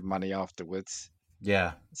make their money afterwards.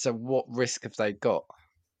 Yeah. So what risk have they got?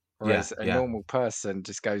 Whereas a normal person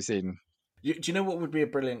just goes in. Do you know what would be a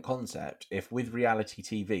brilliant concept if with reality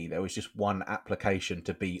TV there was just one application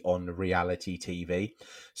to be on reality TV?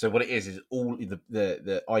 So what it is all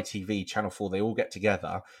the ITV, Channel 4, they all get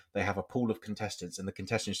together, they have a pool of contestants, and the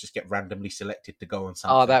contestants just get randomly selected to go on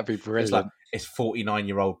something. Oh, that'd be brilliant. It's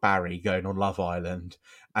 49-year-old Barry going on Love Island,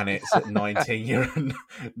 and it's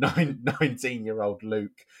 19-year-old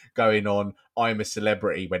Luke going on I'm a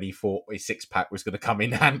Celebrity when he thought his six-pack was going to come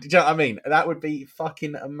in handy. Do you know what I mean? That would be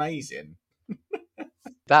fucking amazing.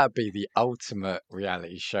 That'd be the ultimate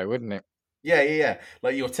reality show, wouldn't it? Yeah.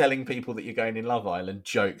 Like you're telling people that you're going in Love Island,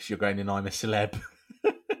 jokes, you're going in I'm a Celeb.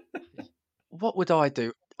 What would I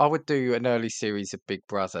do? I would do an early series of Big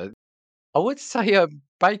Brother. I would say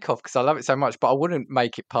Bake Off because I love it so much, but I wouldn't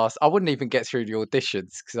make it past. I wouldn't even get through the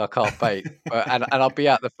auditions because I can't bake, and I'd be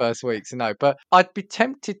out the first week. So no, but I'd be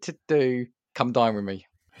tempted to do Come Dine With Me.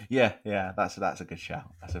 Yeah, that's a good shout.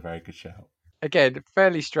 That's a very good shout. Again,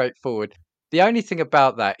 fairly straightforward. The only thing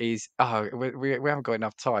about that is, we haven't got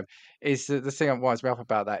enough time. Is the thing that winds me up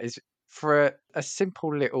about that is for a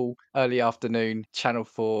simple little early afternoon Channel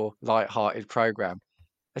 4 light-hearted program,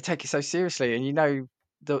 they take it so seriously, and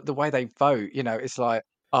the way they vote, it's like,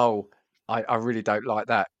 oh, I really don't like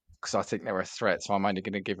that because I think they're a threat, so I'm only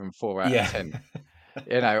going to give them 4 out of 10.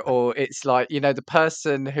 Or it's like, the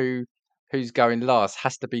person who's going last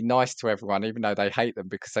has to be nice to everyone, even though they hate them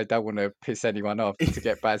because they don't want to piss anyone off to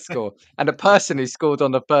get bad score. And the person who scored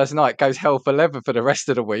on the first night goes hell for leather for the rest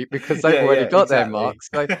of the week because they've already got their marks.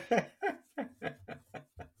 So...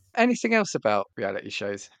 Anything else about reality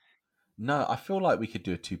shows? No, I feel like we could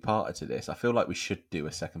do a two-parter to this. I feel like we should do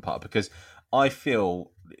a second part because I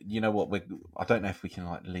feel, you know what, I don't know if we can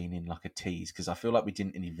like lean in like a tease because I feel like we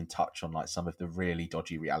didn't even touch on like some of the really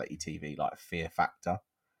dodgy reality TV, like Fear Factor.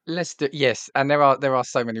 Let's do, yes, and there are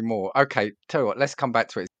so many more. Okay, tell you what, let's come back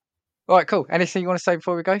to it. All right, cool. Anything you want to say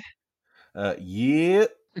before we go? Yeah.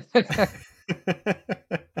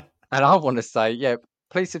 And I want to say,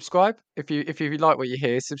 please subscribe if you like what you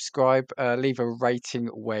hear. Subscribe, leave a rating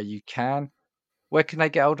where you can. Where can they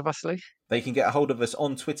get hold of us, Lee? They can get a hold of us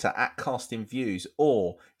on Twitter at castingviews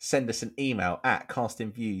or send us an email at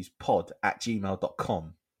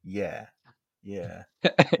castingviewspod@gmail.com. Yeah.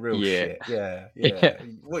 Real shit. Yeah.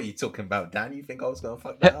 What are you talking about, Dan? You think I was going to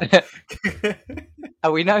fuck that up?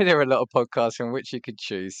 And we know there are a lot of podcasts from which you could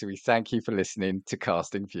choose, so we thank you for listening to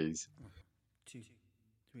Casting Views. 1, 2,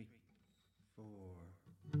 3, 4.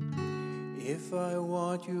 If I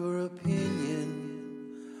want your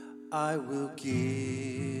opinion, I will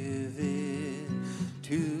give it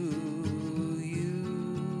to you.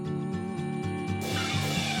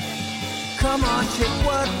 Come on, check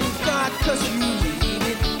what we got, 'cause you